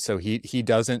 And so he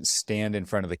doesn't stand in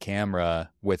front of the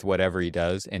camera with whatever he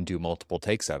does and do multiple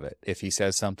takes of it. If he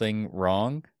says something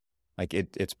wrong, like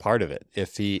it's part of it.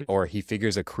 If he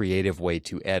figures a creative way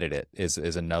to edit it is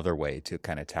another way to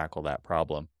kind of tackle that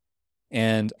problem.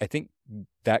 And I think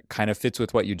that kind of fits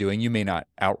with what you're doing. You may not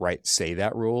outright say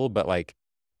that rule, but like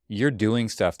you're doing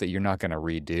stuff that you're not going to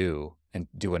redo and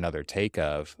do another take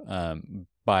of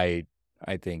by,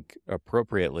 I think,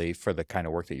 appropriately for the kind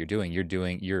of work that you're doing.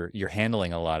 You're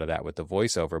handling a lot of that with the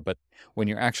voiceover, but when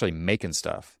you're actually making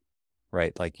stuff,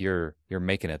 right? Like you're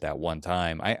making it that one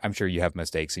time. I'm sure you have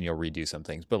mistakes and you'll redo some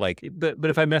things, but like, but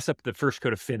if I mess up the first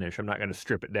coat of finish, I'm not going to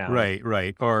strip it down.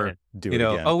 Right. Or, Yeah. do it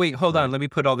again. oh, wait, hold Right. on. Let me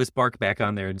put all this bark back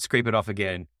on there and scrape it off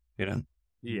again.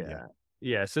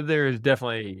 Yeah. So there's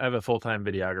definitely, I have a full-time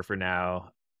videographer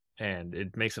now and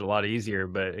it makes it a lot easier,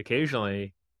 but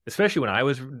occasionally, especially when I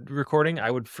was recording, I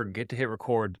would forget to hit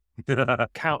record,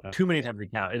 count too many times to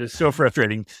count. It is so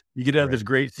frustrating. You get out of Right. this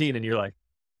great scene and you're like,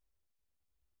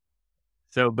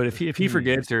 so, but if he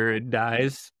forgets or it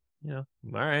dies, all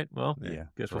right, well, Yeah,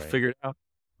 guess we'll right. figure it out.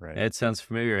 Right. That sounds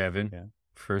familiar, Evan.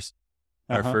 Yeah.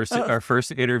 Our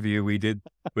first interview we did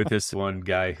with this one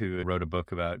guy who wrote a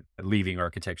book about leaving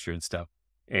architecture and stuff.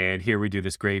 And here we do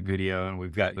this great video and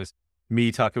we've got this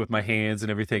me talking with my hands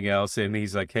and everything else. And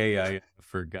he's like, hey, I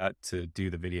forgot to do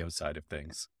the video side of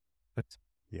things.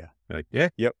 Yeah. Like, yeah,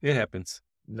 Yep. it happens.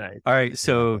 Nice. All right.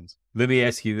 So happens. let me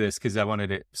ask you this because I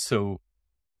wanted it. So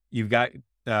you've got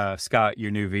Scott,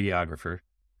 your new videographer,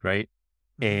 right?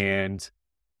 And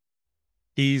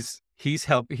he's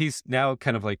now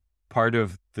kind of like part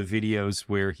of the videos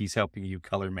where he's helping you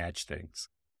color match things.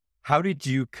 How did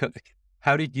you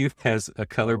as a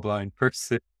colorblind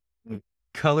person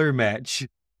color match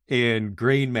and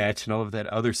grain match and all of that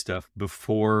other stuff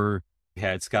before you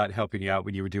had Scott helping you out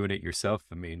when you were doing it yourself?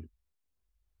 I mean,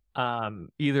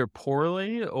 Either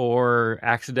poorly or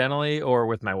accidentally or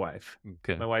with my wife.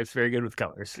 okay. My wife's very good with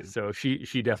colors. So she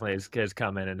definitely has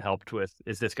come in and helped with,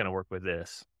 is this going to work with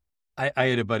this? I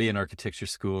had a buddy in architecture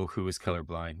school who was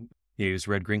colorblind. He was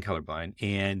red-green colorblind.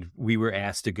 And we were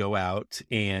asked to go out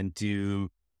and do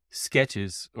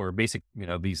sketches or basic,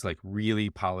 these like really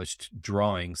polished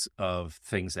drawings of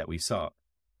things that we saw.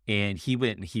 And he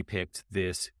went and he picked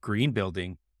this green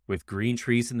building with green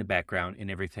trees in the background and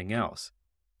everything else.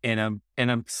 And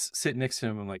I'm sitting next to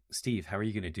him. I'm like, Steve, how are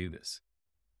you going to do this?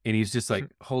 And he's just like,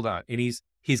 hold on. And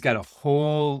he's got a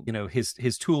whole,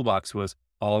 his toolbox was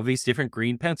all of these different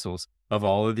green pencils of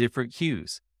all the different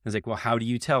hues. I was like, well, how do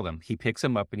you tell them? He picks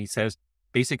them up and he says,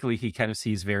 basically, he kind of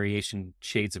sees variation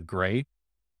shades of gray.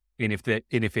 And if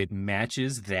it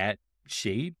matches that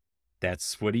shade,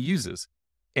 that's what he uses.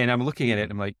 And I'm looking at it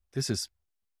and I'm like, this is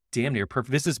damn near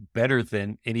perfect. This is better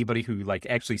than anybody who like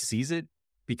actually sees it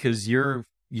because you're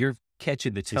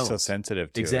catching the He's tone. so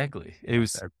sensitive to Exactly. It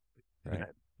was Right.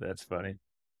 That's funny.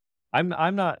 I'm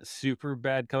not super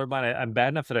bad colorblind. I'm bad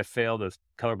enough that I fail those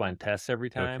colorblind tests every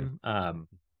time.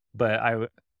 But I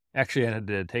actually had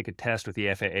to take a test with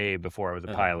the FAA before I was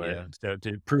a pilot so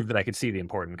to prove that I could see the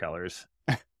important colors.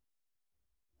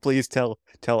 Please tell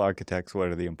architects what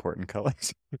are the important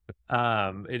colors.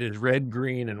 It is red,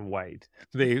 green, and white.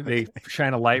 They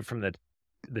shine a light from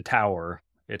the tower.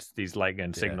 It's these light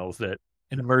gun signals that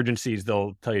in emergencies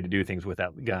they'll tell you to do things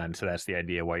without the gun. So that's the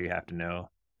idea why you have to know.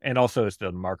 And also it's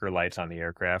the marker lights on the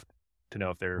aircraft to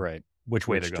know if they're Right. which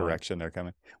way Which they're going. direction they're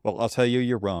coming. Well, I'll tell you,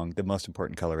 you're wrong. The most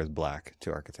important color is black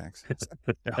to architects.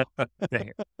 Dang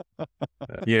it.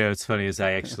 it's funny is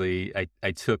I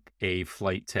took a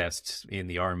flight test in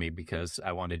the Army because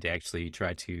I wanted to actually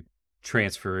try to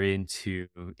transfer into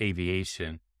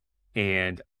aviation.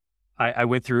 And I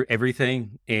went through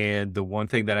everything. And the one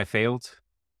thing that I failed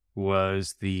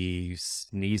was the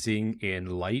sneezing in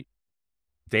light.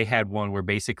 They had one where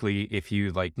basically if you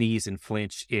like sneeze and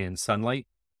flinch in sunlight,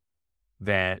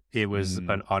 that it was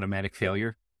an automatic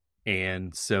failure.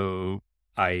 And so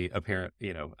I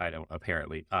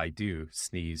do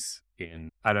sneeze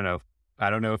in, I don't know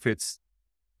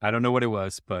what it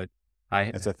was, but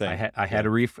It's a thing. I had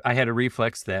a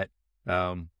reflex that,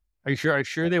 Are you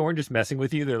sure they weren't just messing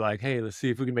with you? They're like, hey, let's see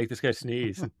if we can make this guy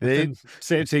sneeze. They-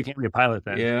 say you can't be a pilot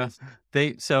then. yeah,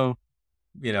 so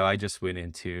I just went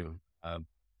into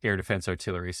air defense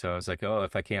artillery. So I was like, oh,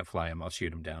 if I can't fly them, I'll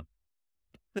shoot them down.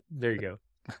 There you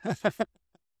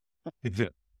go.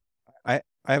 I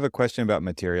have a question about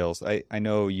materials. I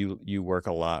know you work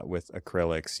a lot with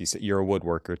acrylics. You said you're a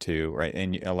woodworker too, right?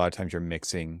 And a lot of times you're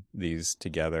mixing these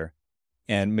together.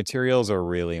 And materials are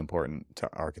really important to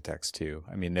architects too.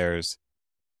 I mean, there's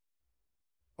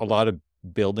a lot of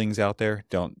buildings out there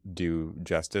don't do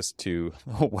justice to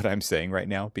what I'm saying right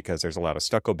now, because there's a lot of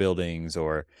stucco buildings,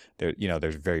 or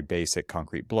there's very basic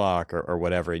concrete block, or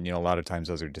whatever. And, a lot of times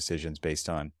those are decisions based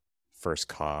on first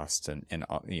costs and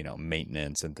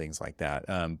maintenance and things like that.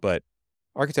 But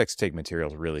architects take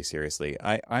materials really seriously.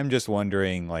 I'm just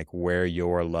wondering, like, where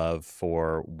your love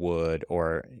for wood,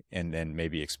 and then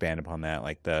maybe expand upon that,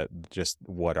 like just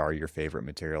what are your favorite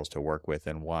materials to work with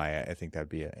and why. I think that'd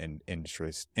be an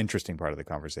interesting part of the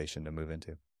conversation to move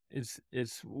into.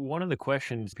 It's one of the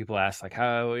questions people ask, like,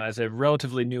 how, as a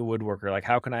relatively new woodworker, like,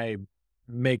 how can I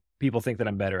make people think that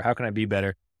I'm better? How can I be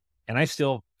better? And I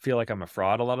still feel like I'm a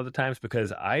fraud a lot of the times,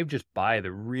 because I just buy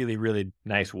the really, really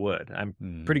nice wood.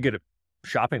 I'm pretty good at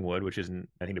shopping wood, which isn't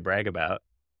anything to brag about.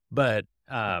 But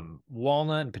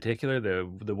walnut in particular,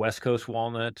 the West Coast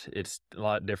walnut, it's a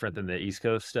lot different than the East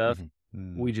Coast stuff.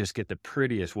 We just get the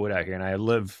prettiest wood out here. And I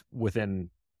live within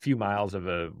a few miles of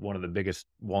one of the biggest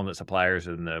walnut suppliers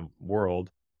in the world.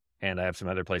 And I have some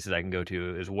other places I can go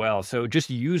to as well. So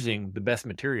just using the best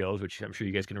materials, which I'm sure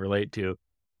you guys can relate to,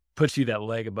 puts you that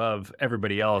leg above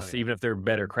everybody else, even if they're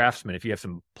better craftsmen. If you have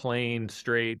some plain,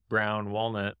 straight, brown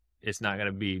walnut, it's not going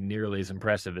to be nearly as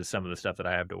impressive as some of the stuff that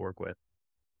I have to work with.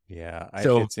 Yeah,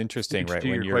 So it's interesting, right? to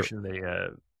When your you're, question,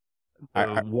 the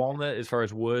walnut, as far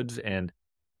as woods, and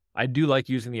I do like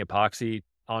using the epoxy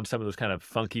on some of those kind of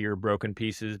funkier broken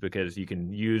pieces, because you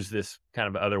can use this kind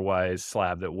of otherwise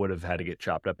slab that would have had to get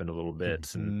chopped up into little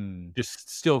bits and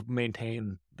just still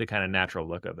maintain the kind of natural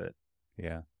look of it.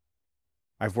 yeah.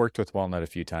 I've worked with walnut a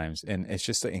few times, and it's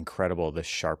just incredible the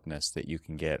sharpness that you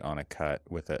can get on a cut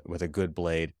with a good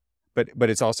blade. But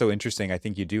it's also interesting. I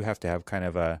think you do have to have kind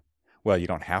of well, you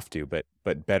don't have to,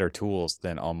 but better tools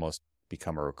then almost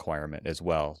become a requirement as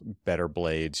well. Better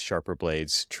blades, sharper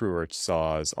blades, truer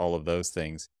saws, all of those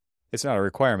things. It's not a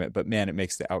requirement, but man, it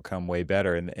makes the outcome way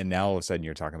better. And now all of a sudden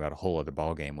you're talking about a whole other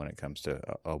ballgame when it comes to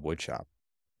a wood shop.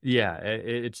 Yeah,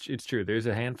 it's true. There's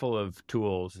a handful of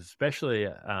tools, especially.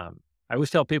 I always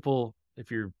tell people,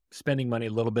 if you're spending money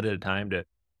a little bit at a time, to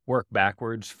work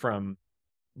backwards from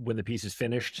when the piece is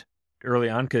finished early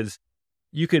on, because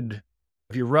if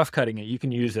you're rough cutting it, you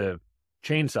can use a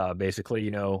chainsaw basically,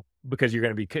 because you're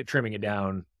going to be trimming it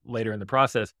down later in the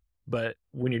process. But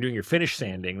when you're doing your finish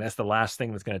sanding, that's the last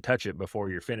thing that's going to touch it before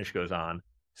your finish goes on.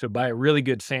 So buy a really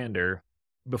good sander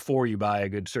before you buy a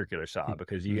good circular saw,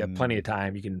 because you have plenty of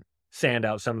time. You can sand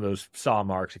out some of those saw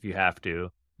marks if you have to,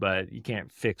 but you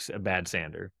can't fix a bad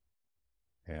sander.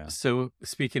 Yeah. So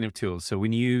speaking of tools, so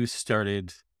when you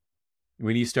started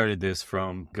this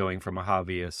from going from a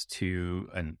hobbyist to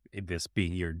this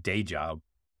being your day job,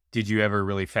 did you ever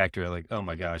really factor like, oh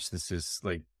my gosh, this is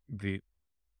like the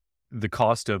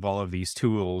cost of all of these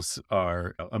tools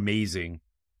are amazing?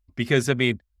 Because I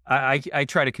mean, I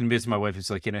try to convince my wife,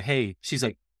 it's like, hey, she's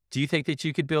like, do you think that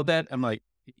you could build that? I'm like,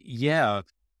 yeah,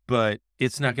 but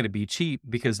it's not going to be cheap,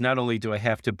 because not only do I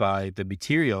have to buy the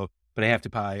material, but I have to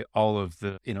buy all of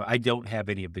I don't have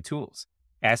any of the tools.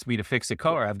 Ask me to fix a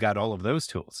car, I've got all of those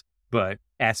tools. But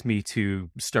ask me to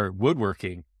start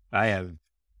woodworking, I have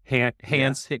hand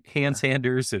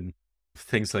sanders and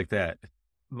things like that.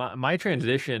 My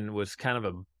transition was kind of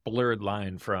a blurred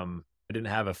line from, I didn't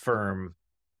have a firm.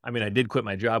 I mean, I did quit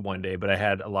my job one day, but I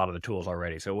had a lot of the tools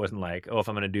already. So it wasn't like, oh, if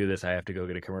I'm going to do this, I have to go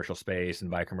get a commercial space and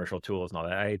buy commercial tools and all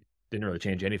that. I didn't really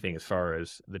change anything as far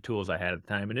as the tools I had at the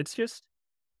time. And it's just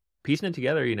piecing it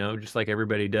together, just like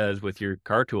everybody does with your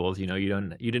car tools. You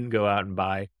didn't go out and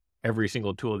buy every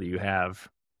single tool that you have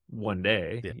one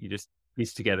day. Yeah. You just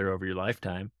piece together over your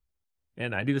lifetime.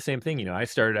 And I do the same thing. I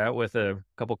started out with a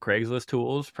couple Craigslist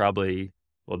tools, definitely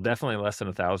less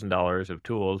than $1,000 of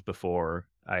tools before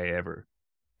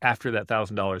after that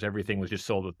 $1,000, everything was just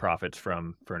sold with profits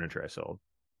from furniture I sold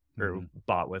or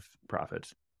bought with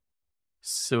profits.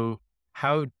 So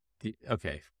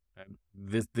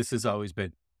this has always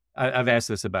been, I've asked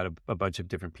this about a bunch of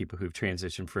different people who've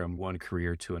transitioned from one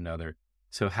career to another.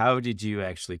 So how did you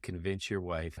actually convince your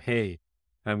wife, hey,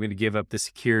 I'm going to give up the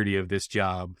security of this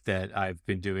job that I've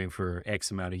been doing for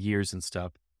X amount of years and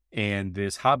stuff, and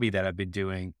this hobby that I've been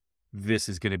doing, this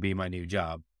is going to be my new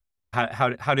job?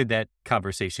 How did that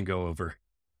conversation go over?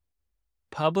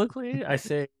 Publicly, I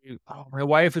say, oh, my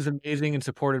wife is amazing and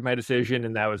supported my decision,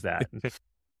 and that was that.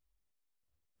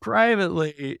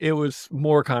 Privately, it was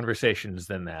more conversations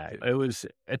than that.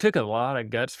 It took a lot of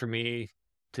guts for me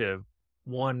to,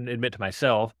 one, admit to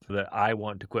myself that I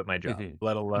want to quit my job, Mhm.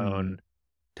 let Mm, alone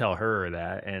tell her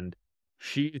that. And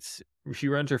she's she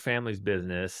runs her family's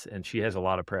business and she has a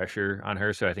lot of pressure on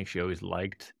her. So I think she always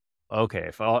liked, okay,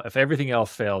 if everything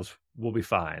else fails, we'll be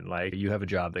fine. Like, you have a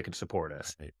job that can support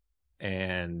us. Right.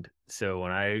 And so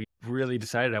when I really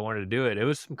decided I wanted to do it, it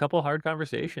was a couple hard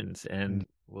conversations, and mm.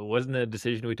 it wasn't a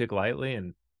decision we took lightly.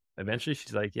 And eventually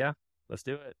she's like, yeah, let's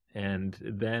do it. And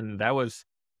then that was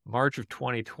March of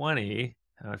 2020.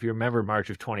 If you remember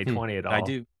March of Hmm. 2020 at I all,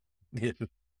 do.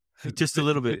 Just a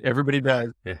little bit. everybody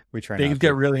does. Yeah. We try Things not got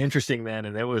to. really interesting then.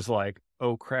 And it was like,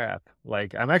 oh crap.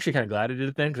 Like, I'm actually kind of glad I did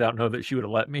it then, because I don't know that she would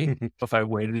have let me if I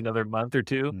waited another month or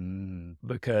two, Mm,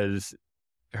 because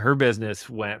her business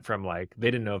went from, like,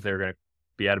 they didn't know if they were going to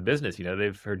be out of business.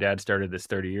 Her dad started this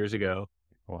 30 years ago,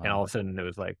 and all wow. of a sudden it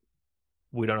was like,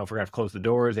 we don't know if we're going to have to close the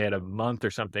doors. They had a month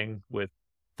or something with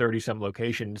 30 some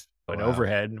locations Oh, and wow.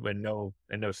 overhead and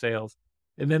no sales.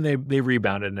 And then they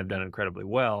rebounded and have done incredibly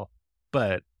well.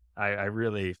 But I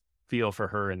really feel for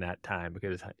her in that time,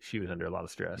 because she was under a lot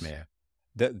of stress. Yeah.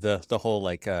 The whole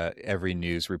like every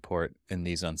news report in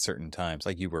these uncertain times,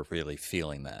 like you were really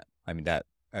feeling that. I mean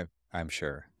I'm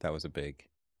sure that was a big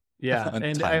Yeah,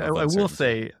 and time of I will uncertainty.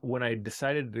 say, when I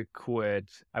decided to quit,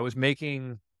 I was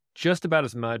making just about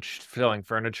as much selling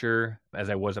furniture as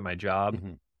I was at my job.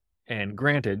 Mhm. And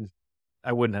granted,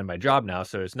 I wouldn't have my job now,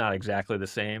 so it's not exactly the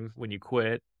same when you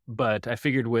quit. But I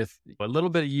figured with a little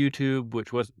bit of YouTube,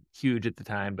 which wasn't huge at the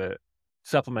time, but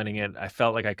supplementing it, I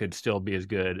felt like I could still be as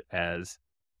good as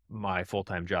my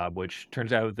full-time job, which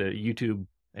turns out that YouTube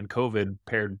and COVID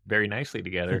paired very nicely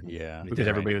together, Yeah. They because did. Right.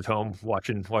 everybody was home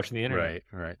watching the internet.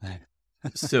 Right. Right.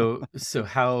 So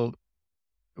how,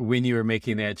 when you were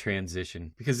making that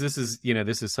transition, because this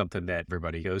is something that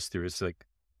everybody goes through. It's like,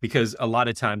 because a lot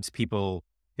of times people,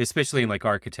 especially in like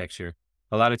architecture,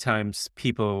 a lot of times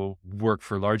people work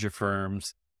for larger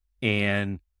firms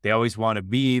and they always want to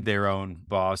be their own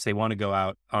boss. They want to go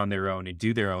out on their own and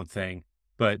do their own thing,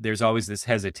 but there's always this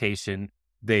hesitation.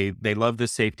 They love the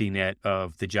safety net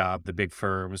of the job, the big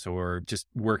firms, or just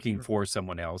working Mhm. for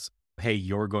someone else. Hey,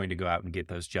 you're going to go out and get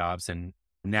those jobs, and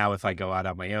now, if I go out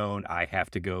on my own, I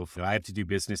have to do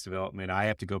business development. I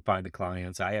have to go find the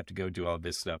clients. I have to go do all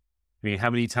this stuff. I mean, how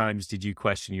many times did you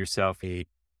question yourself? Hey,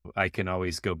 I can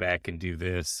always go back and do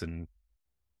this. And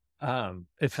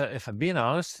If I'm being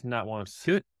honest, not once.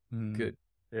 good, Mm, good.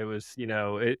 It was,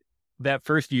 that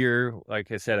first year,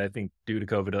 like I said, I think due to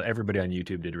COVID, everybody on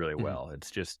YouTube did really Mhm. well.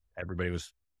 It's just everybody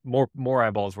was more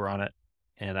eyeballs were on it,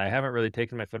 and I haven't really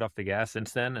taken my foot off the gas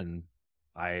since then. And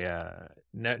I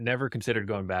never considered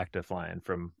going back to flying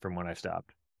from when I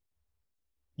stopped.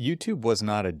 YouTube was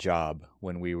not a job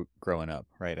when we were growing up,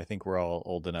 right? I think we're all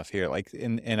old enough here. Like,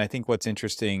 and I think what's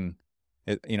interesting,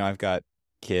 I've got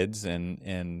kids,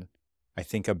 and I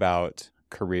think about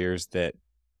careers that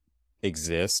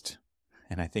exist,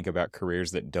 and I think about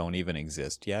careers that don't even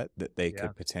exist yet that they Yeah.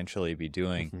 could potentially be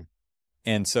doing. Mhm.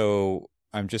 And so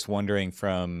I'm just wondering,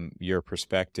 from your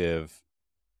perspective,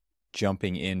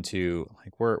 jumping into,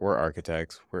 like, we're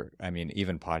architects. I mean,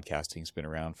 even podcasting's been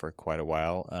around for quite a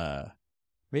while.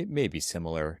 Maybe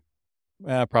similar,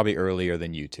 probably earlier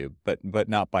than YouTube, but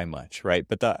not by much, right?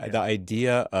 But the Yeah.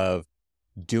 idea of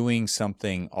doing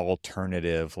something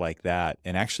alternative like that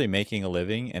and actually making a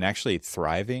living and actually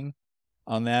thriving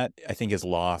on that, I think is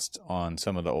lost on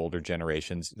some of the older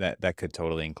generations. That could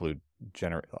totally include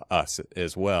us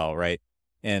as well, right?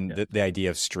 And Yeah. the idea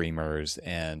of streamers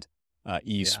and Yeah.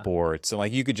 esports, and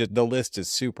like, you could just, the list is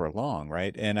super long,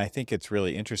 right? And I think it's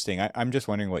really interesting. I'm just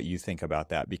wondering what you think about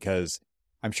that, because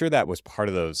I'm sure that was part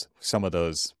of some of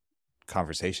those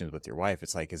conversations with your wife.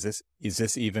 It's like, is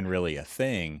this even really a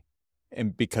thing?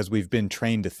 And because we've been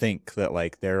trained to think that,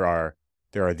 like, there are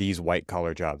these white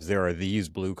collar jobs, there are these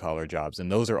blue collar jobs,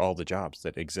 and those are all the jobs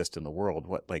that exist in the world.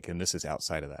 And this is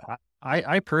outside of that.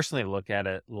 I personally look at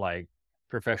it like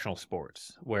professional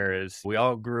sports, whereas we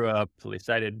all grew up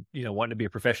decided, wanting to be a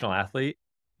professional athlete,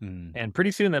 Mm. and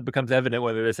pretty soon that becomes evident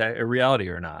whether it's a reality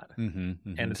or not. Mm-hmm, And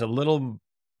mm-hmm. it's a little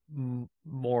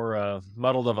more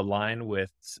muddled of a line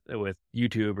with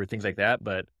YouTube or things like that.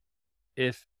 But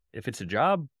if it's a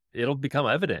job, it'll become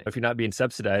evident. If you're not being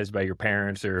subsidized by your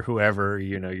parents or whoever,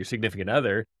 your significant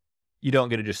other, you don't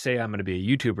get to just say, I'm going to be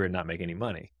a YouTuber and not make any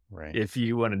money. Right. If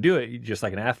you want to do it, just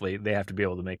like an athlete, they have to be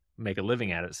able to make a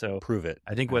living at it. So Prove it.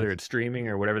 I think Right. whether it's streaming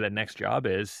or whatever that next job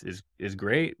is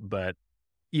great. But,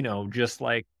 just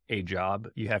like a job,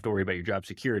 you have to worry about your job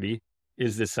security.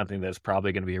 Is this something that's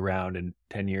probably going to be around in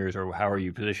 10 years, or how are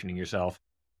you positioning yourself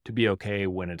to be okay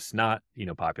when it's not,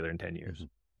 popular in 10 years.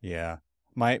 Yeah.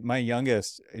 My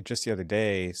youngest just the other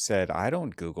day said, I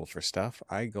don't Google for stuff.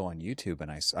 I go on YouTube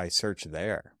and I search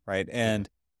there, right? And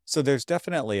so there's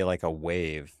definitely like a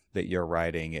wave that you're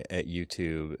riding at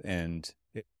YouTube, and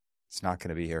it's not going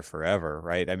to be here forever,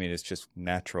 right? I mean, it's just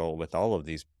natural with all of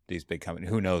these big companies.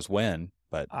 Who knows when,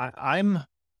 but I'm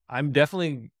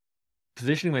definitely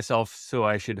positioning myself so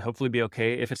I should hopefully be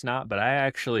okay if it's not, but I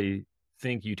actually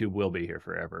think YouTube will be here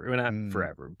forever. Well, not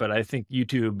forever, but I think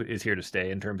YouTube is here to stay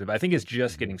in terms of, I think it's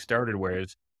just getting started.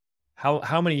 Whereas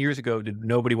how many years ago did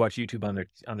nobody watch YouTube on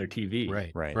their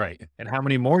TV? Right. And how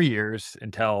many more years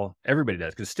until everybody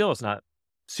does? Because still it's not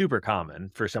super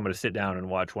common for someone to sit down and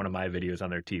watch one of my videos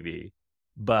on their TV.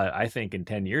 But I think in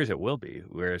 10 years it will be,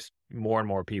 whereas more and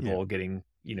more people getting,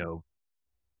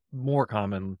 more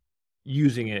common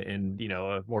using it in,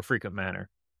 a more frequent manner.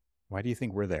 why do you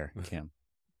think we're there, Kim?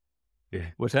 Yeah.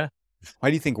 What's that? Why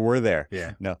do you think we're there?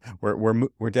 Yeah. No,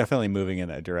 we're definitely moving in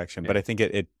that direction. But I think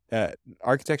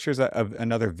architecture is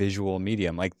another visual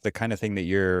medium, like the kind of thing that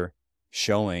you're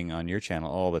showing on your channel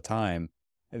all the time.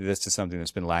 This is something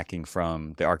that's been lacking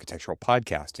from the architectural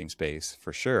podcasting space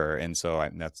for sure. And so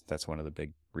that's one of the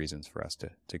big reasons for us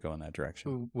to go in that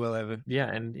direction. Well, Evan. Yeah,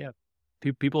 and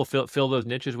people fill those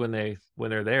niches when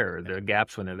they're there, the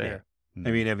gaps when they're there. Yeah.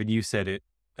 I mean, Evan, you said it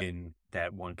in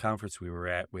that one conference we were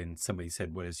at when somebody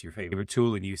said, what is your favorite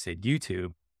tool? And you said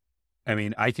YouTube. I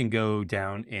mean, I can go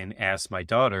down and ask my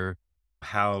daughter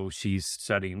how she's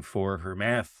studying for her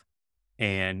math,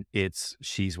 and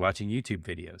she's watching YouTube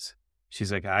videos.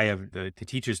 She's like, the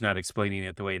teacher's not explaining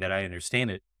it the way that I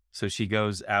understand it. So she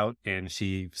goes out and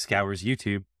she scours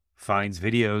YouTube, finds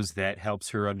videos that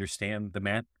helps her understand the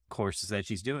math courses that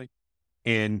she's doing.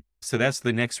 And so that's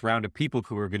the next round of people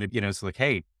who are going to, it's like,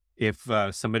 hey, if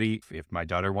my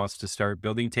daughter wants to start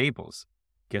building tables,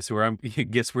 guess where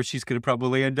she's going to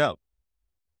probably end up.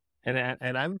 And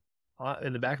I'm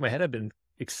in the back of my head, I've been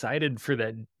excited for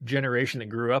that generation that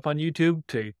grew up on YouTube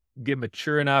to get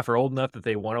mature enough or old enough that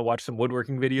they want to watch some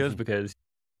woodworking videos, because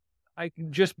I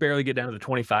can just barely get down to the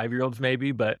 25-year-olds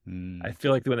maybe, but I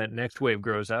feel like when that next wave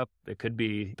grows up, it could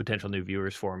be potential new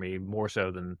viewers for me, more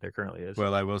so than there currently is.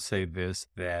 Well, I will say this,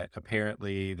 that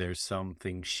apparently there's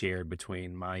something shared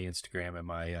between my Instagram and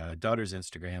my daughter's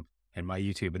Instagram and my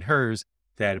YouTube and hers,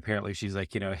 that apparently she's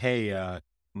like, hey,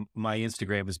 my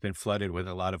Instagram has been flooded with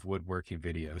a lot of woodworking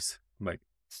videos. I'm like,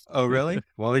 oh, really?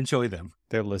 Well, enjoy them.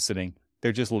 They're listening.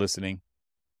 They're just listening.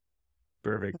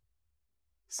 Perfect.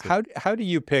 So, how do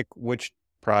you pick which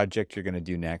project you're going to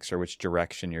do next, or which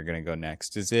direction you're going to go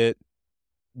next?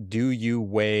 Do you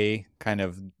weigh kind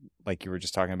of like you were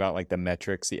just talking about, like the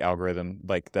metrics, the algorithm,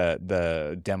 like the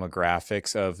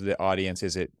demographics of the audience?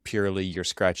 Is it purely you're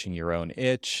scratching your own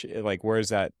itch? Like, where's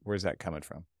that coming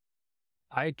from?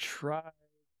 I try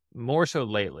more so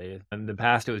lately. In the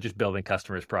past, it was just building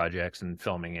customers' projects and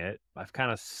filming it. I've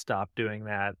kind of stopped doing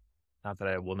that. Not that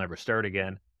I will never start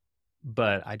again,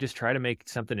 but I just try to make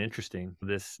something interesting.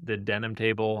 The denim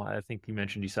table, I think you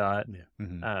mentioned you saw it. Yeah.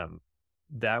 Mm-hmm.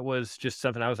 That was just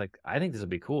something I was like, I think this would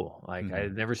be cool. Like,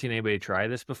 I'd never seen anybody try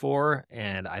this before,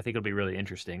 and I think it'll be really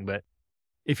interesting. But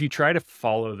if you try to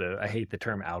follow I hate the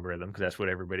term algorithm because that's what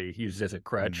everybody uses as a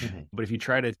crutch. But if you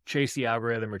try to chase the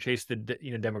algorithm or chase the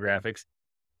demographics,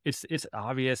 it's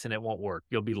obvious and it won't work.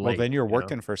 You'll be late. Well, then you're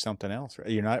working for something else, right?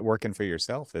 You're not working for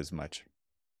yourself as much.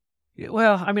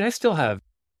 Well, I mean,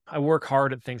 I work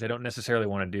hard at things I don't necessarily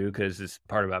want to do because it's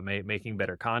part about making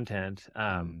better content.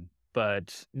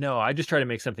 But no, I just try to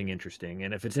make something interesting.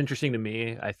 And if it's interesting to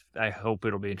me, I hope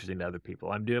it'll be interesting to other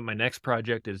people. My next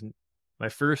project my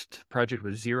first project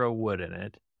was zero wood in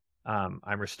it. I'm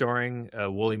restoring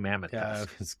a woolly mammoth tusk.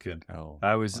 Yeah, that's good. Oh,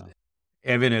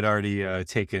 Evan had already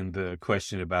taken the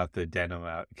question about the denim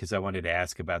out, because I wanted to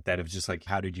ask about that. Of just like,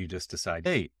 how did you just decide,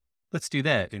 hey, let's do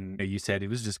that? And you said it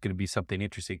was just going to be something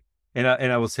interesting. And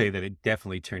I will say that it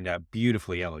definitely turned out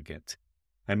beautifully elegant.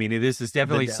 I mean, this is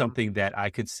definitely something that I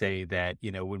could say that,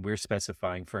 when we're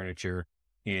specifying furniture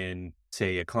in,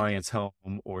 say, a client's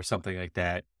home or something like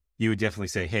that, you would definitely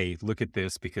say, hey, look at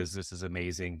this because this is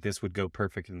amazing. This would go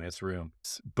perfect in this room.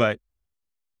 But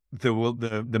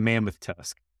the mammoth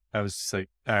tusk, I was just like,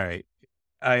 all right,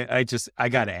 I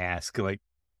got to ask, like,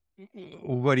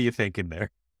 what are you thinking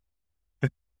there?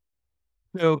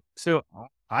 So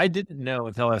I didn't know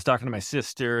until I was talking to my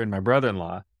sister and my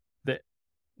brother-in-law that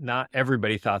not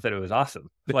everybody thought that it was awesome.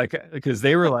 Like, because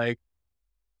they were like,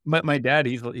 my dad,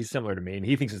 he's similar to me, and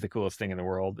he thinks it's the coolest thing in the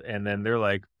world. And then they're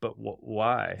like, but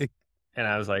why? And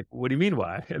I was like, what do you mean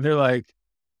why? And they're like,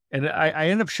 and I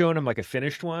ended up showing them like a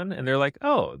finished one, and they're like,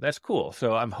 oh, that's cool.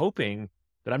 So I'm hoping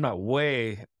that I'm not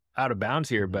way out of bounds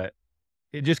here, Mhm. but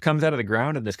it just comes out of the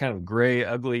ground in this kind of gray,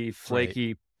 ugly, Right.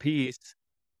 flaky piece.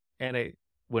 And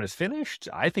when it's finished,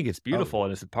 I think it's Oh, beautiful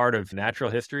and it's a part of natural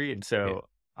history. And yeah. so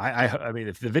I mean,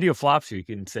 if the video flops, you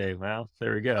can say, well,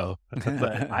 there we go.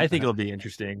 But I think it'll be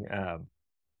interesting.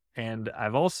 And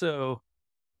I've also,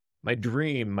 my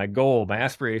dream, my goal, my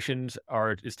aspirations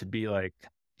is to be like,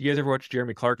 you guys ever watch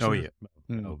Jeremy Oh, Clarkson? yeah.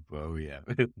 Mm. Oh, yeah.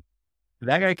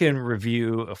 That guy can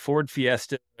review a Ford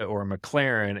Fiesta or a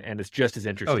McLaren, and it's just as Oh,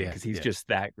 interesting yeah. because he's Yeah. just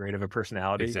that great of a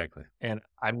personality. Exactly. And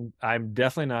I'm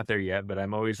definitely not there yet, but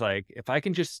I'm always like, if I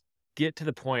can just get to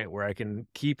the point where I can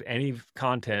keep any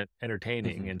content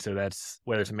entertaining, Mhm. and so that's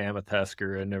whether it's a mammoth husk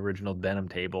or an original denim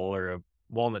table or a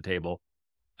walnut table,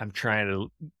 I'm trying to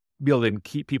be able to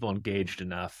keep people engaged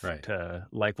enough Right. to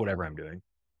like whatever I'm doing.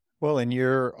 Well, and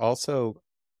you're also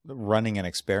running an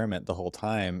experiment the whole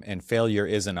time, and failure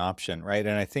is an option, right?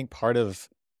 And I think part of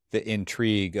the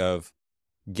intrigue of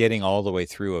getting all the way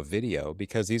through a video,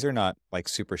 because these are not like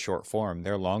super short form,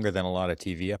 they're longer than a lot of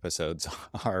TV episodes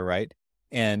are, right?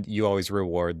 And you always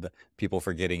reward the people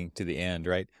for getting to the end,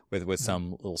 right? With Mhm.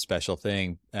 some little special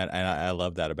thing, and I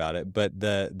love that about it. But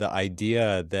the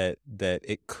idea that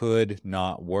it could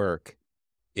not work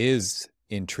is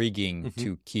intriguing Mhm.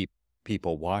 to keep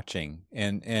people watching.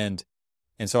 And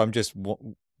so I'm just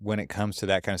when it comes to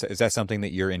that kind of stuff, is that something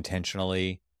that you're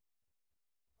intentionally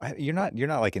you're not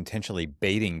like intentionally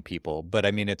baiting people, but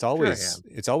I mean Sure, I am.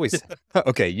 it's always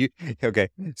okay, okay.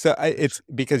 So it's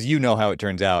because you know how it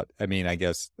turns out. I mean, I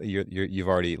guess you've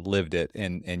already lived it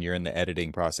and you're in the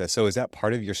editing process. So is that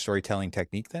part of your storytelling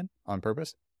technique then on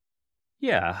purpose?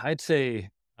 Yeah, I'd say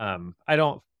I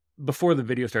don't before the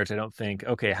video starts, I don't think,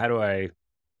 okay, how do I Yeah.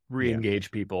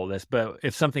 re-engage people this, but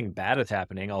if something bad is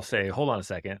happening, I'll say, hold on a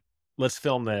second, let's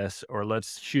film this or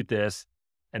let's shoot this,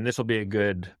 and this will be a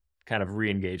good kind of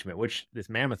re-engagement, which this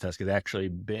mammoth husk has actually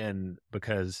been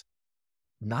because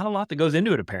not a lot that goes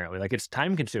into it apparently. Like it's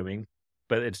time consuming,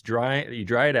 but it's dry, you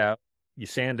dry it out, you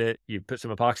sand it, you put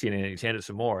some epoxy in it, you sand it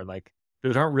some more. Like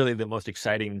those aren't really the most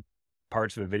exciting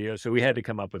parts of a video. So we had to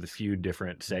come up with a few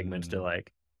different segments to Mm.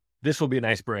 like, this will be a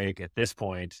nice break at this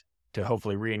point to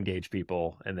hopefully re-engage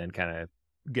people and then kind of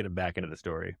get them back into the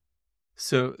story.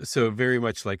 So very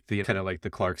much like the kind of like the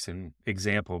Clarkson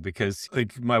example, because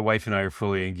like my wife and I are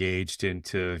fully engaged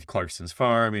into Clarkson's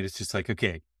farm. And it's just like,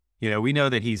 okay, we know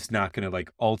that he's not going to like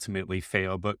ultimately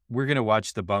fail, but we're going to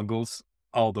watch the bungles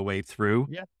all the way through.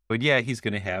 Yeah. But yeah, he's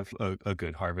going to have a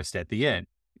good harvest at the end.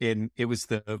 And it was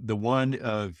the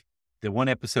one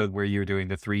episode where you're doing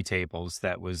the three tables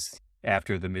that was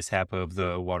after the mishap of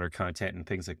the water content and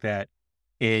things like that.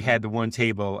 It had the one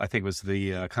table, I think it was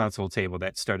the console table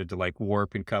that started to like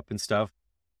warp and cup and stuff.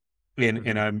 And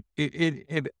Mhm.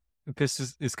 this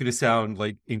is it's going to sound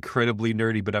like incredibly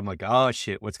nerdy, but I'm like, oh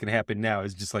shit, what's going to happen now?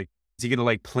 Is just like, is he going to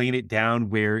like plane it down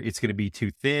where it's going to be too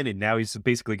thin, and now he's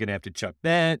basically going to have to chuck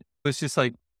that? It's just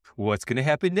like, what's going to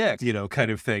happen next?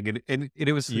 Kind of thing. And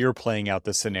it was You're playing out the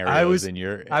I scenarios was and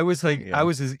you're I was like I yeah.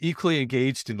 was as equally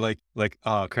engaged in like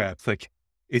oh crap, like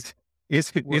is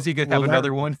is Well, he going to have well, that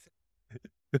another one?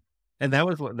 and that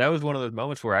was one of those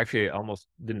moments where I actually almost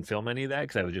didn't film any of that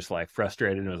because I was just like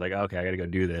frustrated and was like, okay, I got to go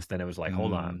do this. Then it was like,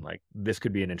 hold on, Mm. like this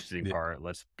could be an interesting Yeah. part.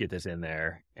 Let's get this in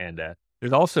there. And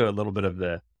there's also a little bit of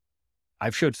the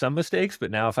I've showed some mistakes,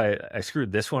 but now if I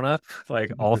screwed this one up,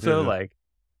 like also like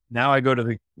now I go to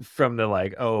the from the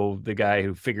like, oh, the guy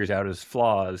who figures out his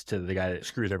flaws to the guy that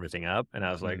screws everything up. And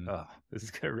I was like, Mm. oh, this is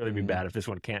gonna really be Mhm. bad if this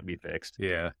one can't be fixed.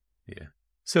 Yeah. Yeah.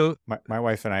 So My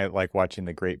wife and I like watching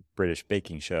the Great British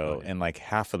Baking oh, Show, yeah. and like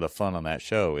half of the fun on that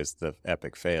show is the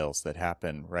epic fails that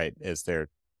happen right as they're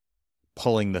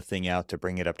pulling the thing out to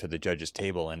bring it up to the judge's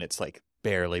table, and it's like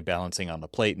barely balancing on the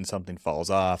plate, and something falls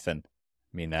off. And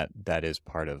I mean that is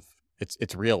part of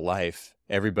it's real life.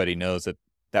 Everybody knows that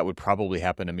that would probably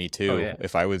happen to me Oh, too yeah.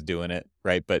 if I was doing it,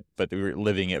 right? But we were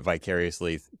living it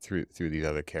vicariously through these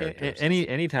other characters.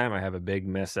 Anytime I have a big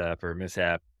mess up or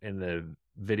mishap in the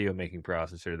video making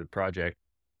process or the project,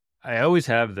 I always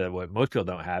have the what most people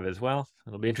don't have as well.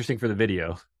 It'll be interesting for the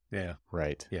video. Yeah.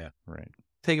 Right. Yeah. Right.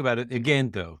 Think about it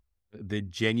again, though, the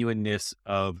genuineness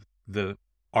of the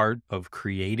art of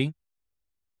creating.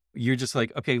 You're just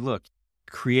like, okay, look,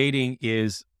 creating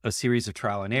is a series of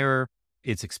trial and error.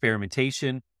 It's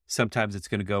experimentation. Sometimes it's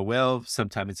going to go well.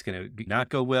 Sometimes it's going to not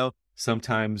go well.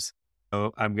 Sometimes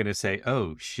I'm going to say,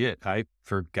 oh shit, I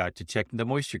forgot to check the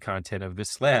moisture content of this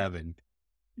slab.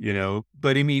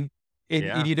 But I mean, and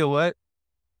Yeah. you know what?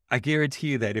 I guarantee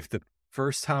you that if the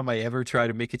first time I ever try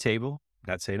to make a table,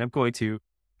 not saying I'm going to,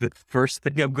 the first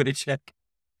thing I'm going to check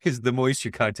is the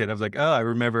moisture content. I was like, oh, I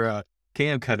remember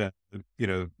Cam kind of,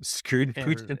 screwed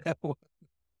And in that one.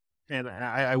 And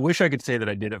I wish I could say that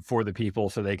I did it for the people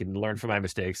so they can learn from my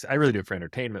mistakes. I really do it for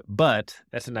entertainment, but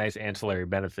that's a nice ancillary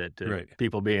benefit to Right.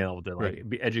 people being able to Right.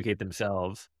 educate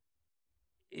themselves.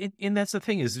 And that's the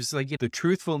thing is just like the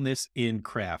truthfulness in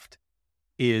craft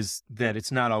is that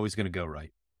it's not always going to go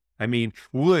right. I mean,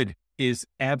 wood is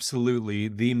absolutely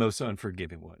the most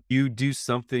unforgiving one. You do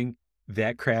something,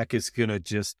 that crack is going to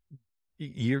just,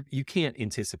 you can't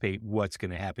anticipate what's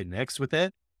going to happen next with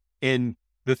that. And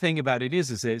the thing about it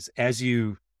is as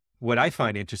you, what I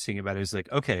find interesting about it is like,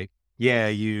 okay, yeah,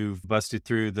 you've busted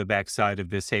through the backside of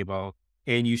this table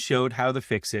and you showed how to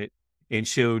fix it and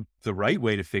showed the right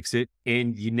way to fix it,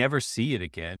 and you never see it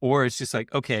again. Or it's just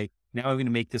like, okay, now I'm going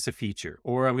to make this a feature,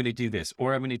 or I'm going to do this,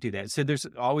 or I'm going to do that. So there's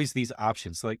always these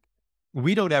options. Like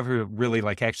we don't ever really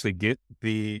like actually get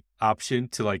the option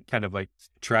to like kind of like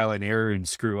trial and error and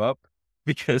screw up,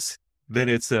 because then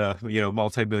it's a,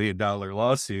 multi-million-dollar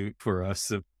lawsuit for us.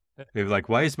 So they're like,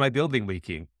 why is my building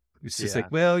leaking? It's just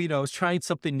like, well, I was trying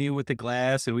something new with the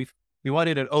glass and we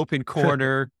wanted an open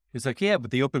corner. It's like, yeah,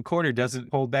 but the open corner doesn't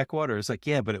hold back water. It's like,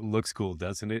 yeah, but it looks cool,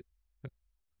 doesn't it?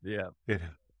 Yeah. Yeah.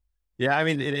 Yeah. I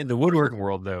mean, in the woodworking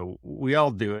world though, we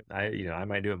all do it. I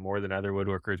might do it more than other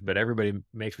woodworkers, but everybody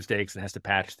makes mistakes and has to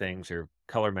patch things or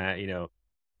color mat,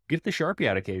 get the Sharpie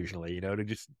out occasionally, to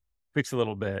just fix a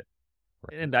little bit.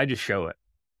 And I just show it.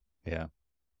 Yeah.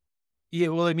 Yeah.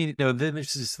 Well, I mean, no, then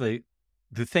there's just like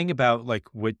the thing about like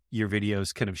what your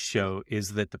videos kind of show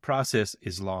is that the process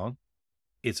is long.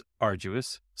 It's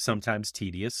arduous, sometimes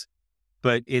tedious,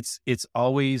 but it's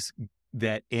always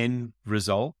that end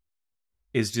result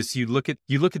is just you look at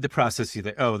the process, you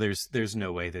think, oh, there's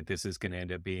no way that this is going to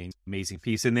end up being an amazing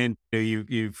piece. And then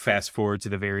you fast forward to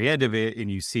the very end of it and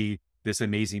you see this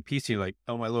amazing piece. And you're like,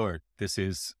 oh my Lord, this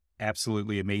is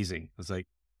absolutely amazing. It's like,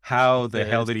 how the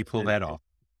hell did he pull that off?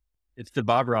 It's the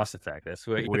Bob Ross effect. That's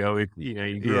what we always,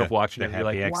 you grew up watching the it. You're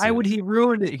like, happy why accident. would he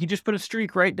ruin it? He just put a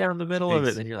streak right down the middle of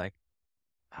it. And you're like,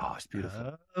 oh, it's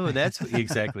beautiful. Oh, that's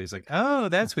exactly. It's like, oh,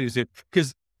 that's what he was doing.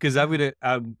 Because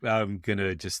I'm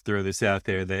gonna just throw this out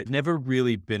there that never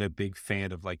really been a big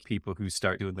fan of like people who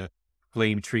start doing the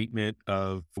flame treatment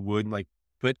of wood,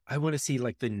 but I want to see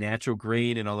like the natural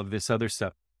grain and all of this other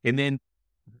stuff. And then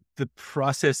the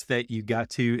process that you got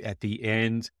to at the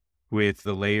end with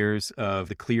the layers of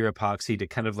the clear epoxy to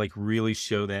kind of like really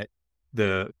show that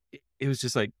it was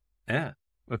just like, yeah,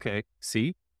 okay,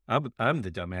 see, I'm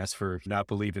the dumbass for not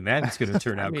believing that it's going to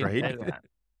turn out great.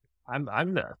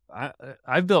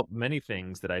 I've built many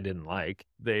things that I didn't like.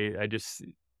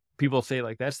 People say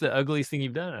like, that's the ugliest thing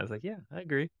you've done. I was like, yeah, I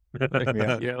agree.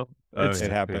 Yeah.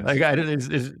 It happens. Like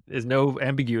there's no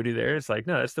ambiguity there. It's like,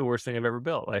 no, that's the worst thing I've ever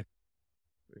built. Like,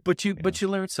 but you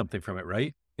learned something from it,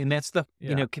 right? And that's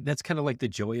that's kind of like the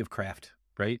joy of craft,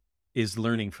 right? Is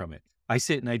learning from it. I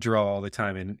sit and I draw all the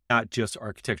time, and not just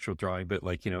architectural drawing, but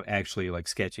like, actually like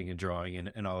sketching and drawing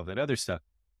and all of that other stuff.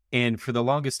 And for the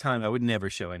longest time, I would never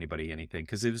show anybody anything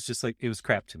because it was just like, it was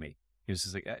crap to me. It was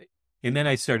just like, and then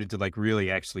I started to like really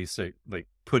actually start like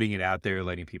putting it out there,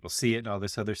 letting people see it and all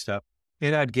this other stuff.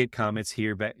 And I'd get comments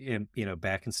here back and,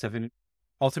 back and stuff. And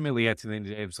ultimately at the end of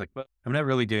the day, it was like, well, I'm not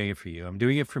really doing it for you. I'm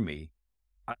doing it for me.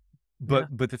 But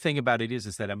the thing about it is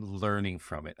that I'm learning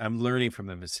from it. I'm learning from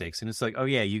the mistakes. And it's like, oh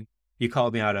yeah, you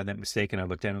called me out on that mistake. And I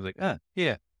looked down and I was like,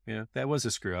 yeah, that was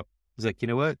a screw up. I was like, you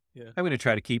know what? Yeah. I'm going to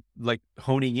try to keep like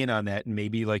honing in on that and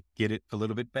maybe like get it a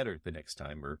little bit better the next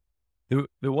time. Or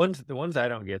the ones I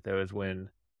don't get though is when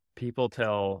people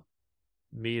tell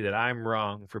me that I'm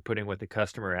wrong for putting what the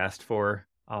customer asked for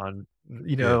on,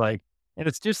 like, and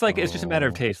it's just like, it's just a matter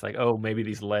of taste. Like, oh, maybe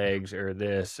these legs or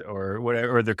this or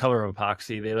whatever, or the color of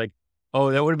epoxy. They like,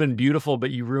 oh, that would have been beautiful,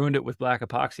 but you ruined it with black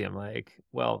epoxy. I'm like,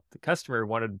 well, the customer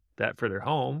wanted that for their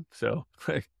home. So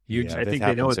like, I think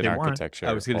they know what they want.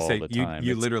 I was going to say,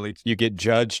 you literally, you get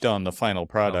judged on the final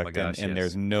product. Oh my gosh, and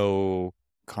there's no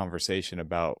conversation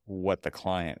about what the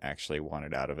client actually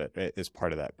wanted out of it as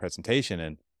part of that presentation.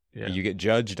 And you get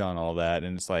judged on all that.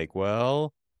 And it's like,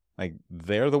 well, like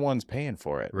they're the ones paying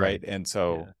for it. Right. And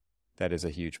so that is a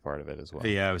huge part of it as well.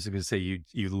 Yeah. I was going to say,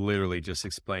 you literally just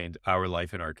explained our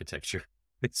life in architecture.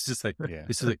 It's just like,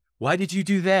 it's just like, why did you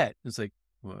do that? It's like,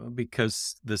 well,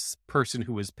 because this person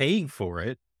who was paying for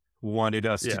it wanted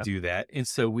us to do that. And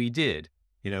so we did.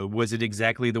 Was it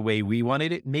exactly the way we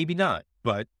wanted it? Maybe not.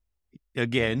 But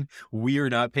again, we are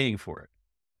not paying for it.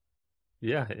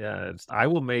 Yeah. I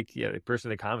will make the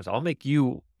person in the comments, I'll make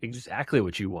you exactly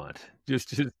what you want.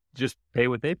 Just pay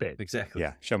what they paid. Exactly.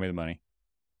 Yeah. Show me the money.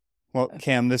 Well,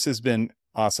 Cam, this has been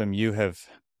awesome. You have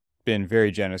been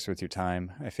very generous with your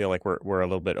time. I feel like we're a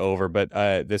little bit over, but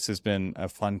this has been a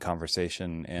fun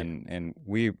conversation, Yeah. and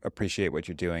we appreciate what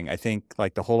you're doing. I think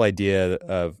like the whole idea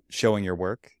of showing your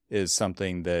work is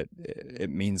something that it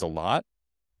means a lot,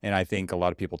 and I think a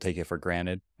lot of people take it for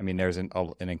granted. I mean, there's an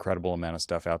incredible amount of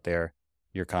stuff out there.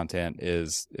 Your content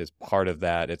is part of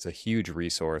that. It's a huge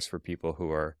resource for people who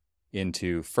are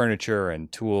into furniture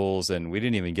and tools, and we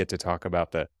didn't even get to talk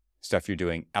about the stuff you're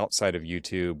doing outside of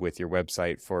YouTube with your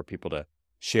website for people to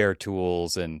share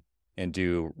tools and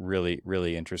do really,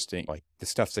 really interesting. Like, the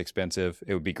stuff's expensive.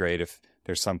 It would be great if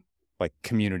there's some like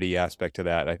community aspect to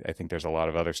that. I think there's a lot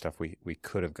of other stuff we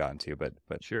could have gotten to, but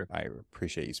Sure. I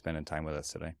appreciate you spending time with us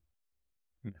today.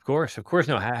 Of course.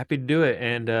 No, happy to do it.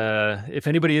 And if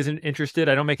anybody isn't interested,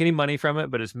 I don't make any money from it,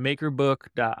 but it's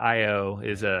makerbook.io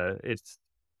is it's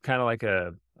kind of like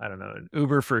I don't know, an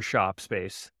Uber for shop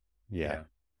space. Yeah.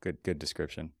 Good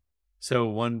description. So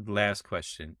one last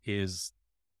question is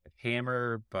the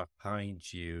hammer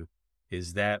behind you.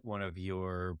 Is that one of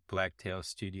your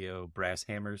BlacktailStudio brass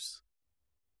hammers?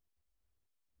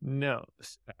 No.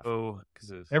 So 'Cause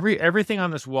of- everything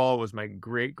on this wall was my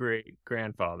great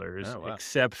grandfather's, Oh, wow.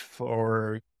 except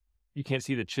for you can't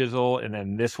see the chisel, and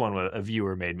then this one a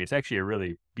viewer made me. It's actually a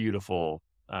really beautiful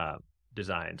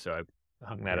design, so I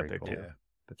hung that Very up there cool. too. Yeah.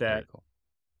 But Very that cool.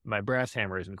 my brass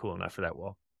hammer isn't cool enough for that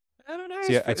wall. I don't know.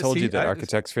 See, I told you that I-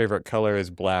 architect's favorite color is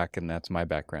black, and that's my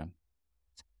background.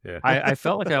 Yeah. I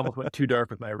felt like I almost went too dark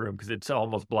with my room because it's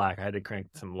almost black. I had to crank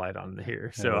some light on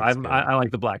here, so looks good. I like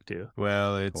the black too.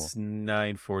 Well, it's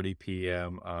 9:40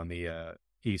 p.m. on the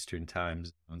Eastern time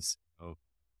zone, so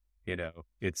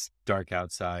it's dark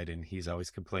outside, and he's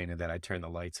always complaining that I turn the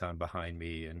lights on behind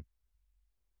me. And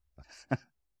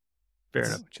Fair I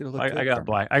enough. want you to look I good got for me.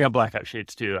 black. I got blackout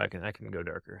shades too. I can go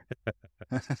darker.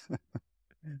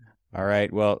 All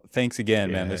right. Well, thanks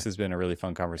again, man. Yeah. This has been a really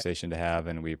fun conversation to have,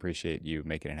 and we appreciate you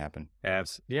making it happen.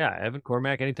 abs- Yeah, Evan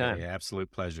Cormack, anytime. yeah, absolute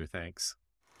pleasure. Thanks.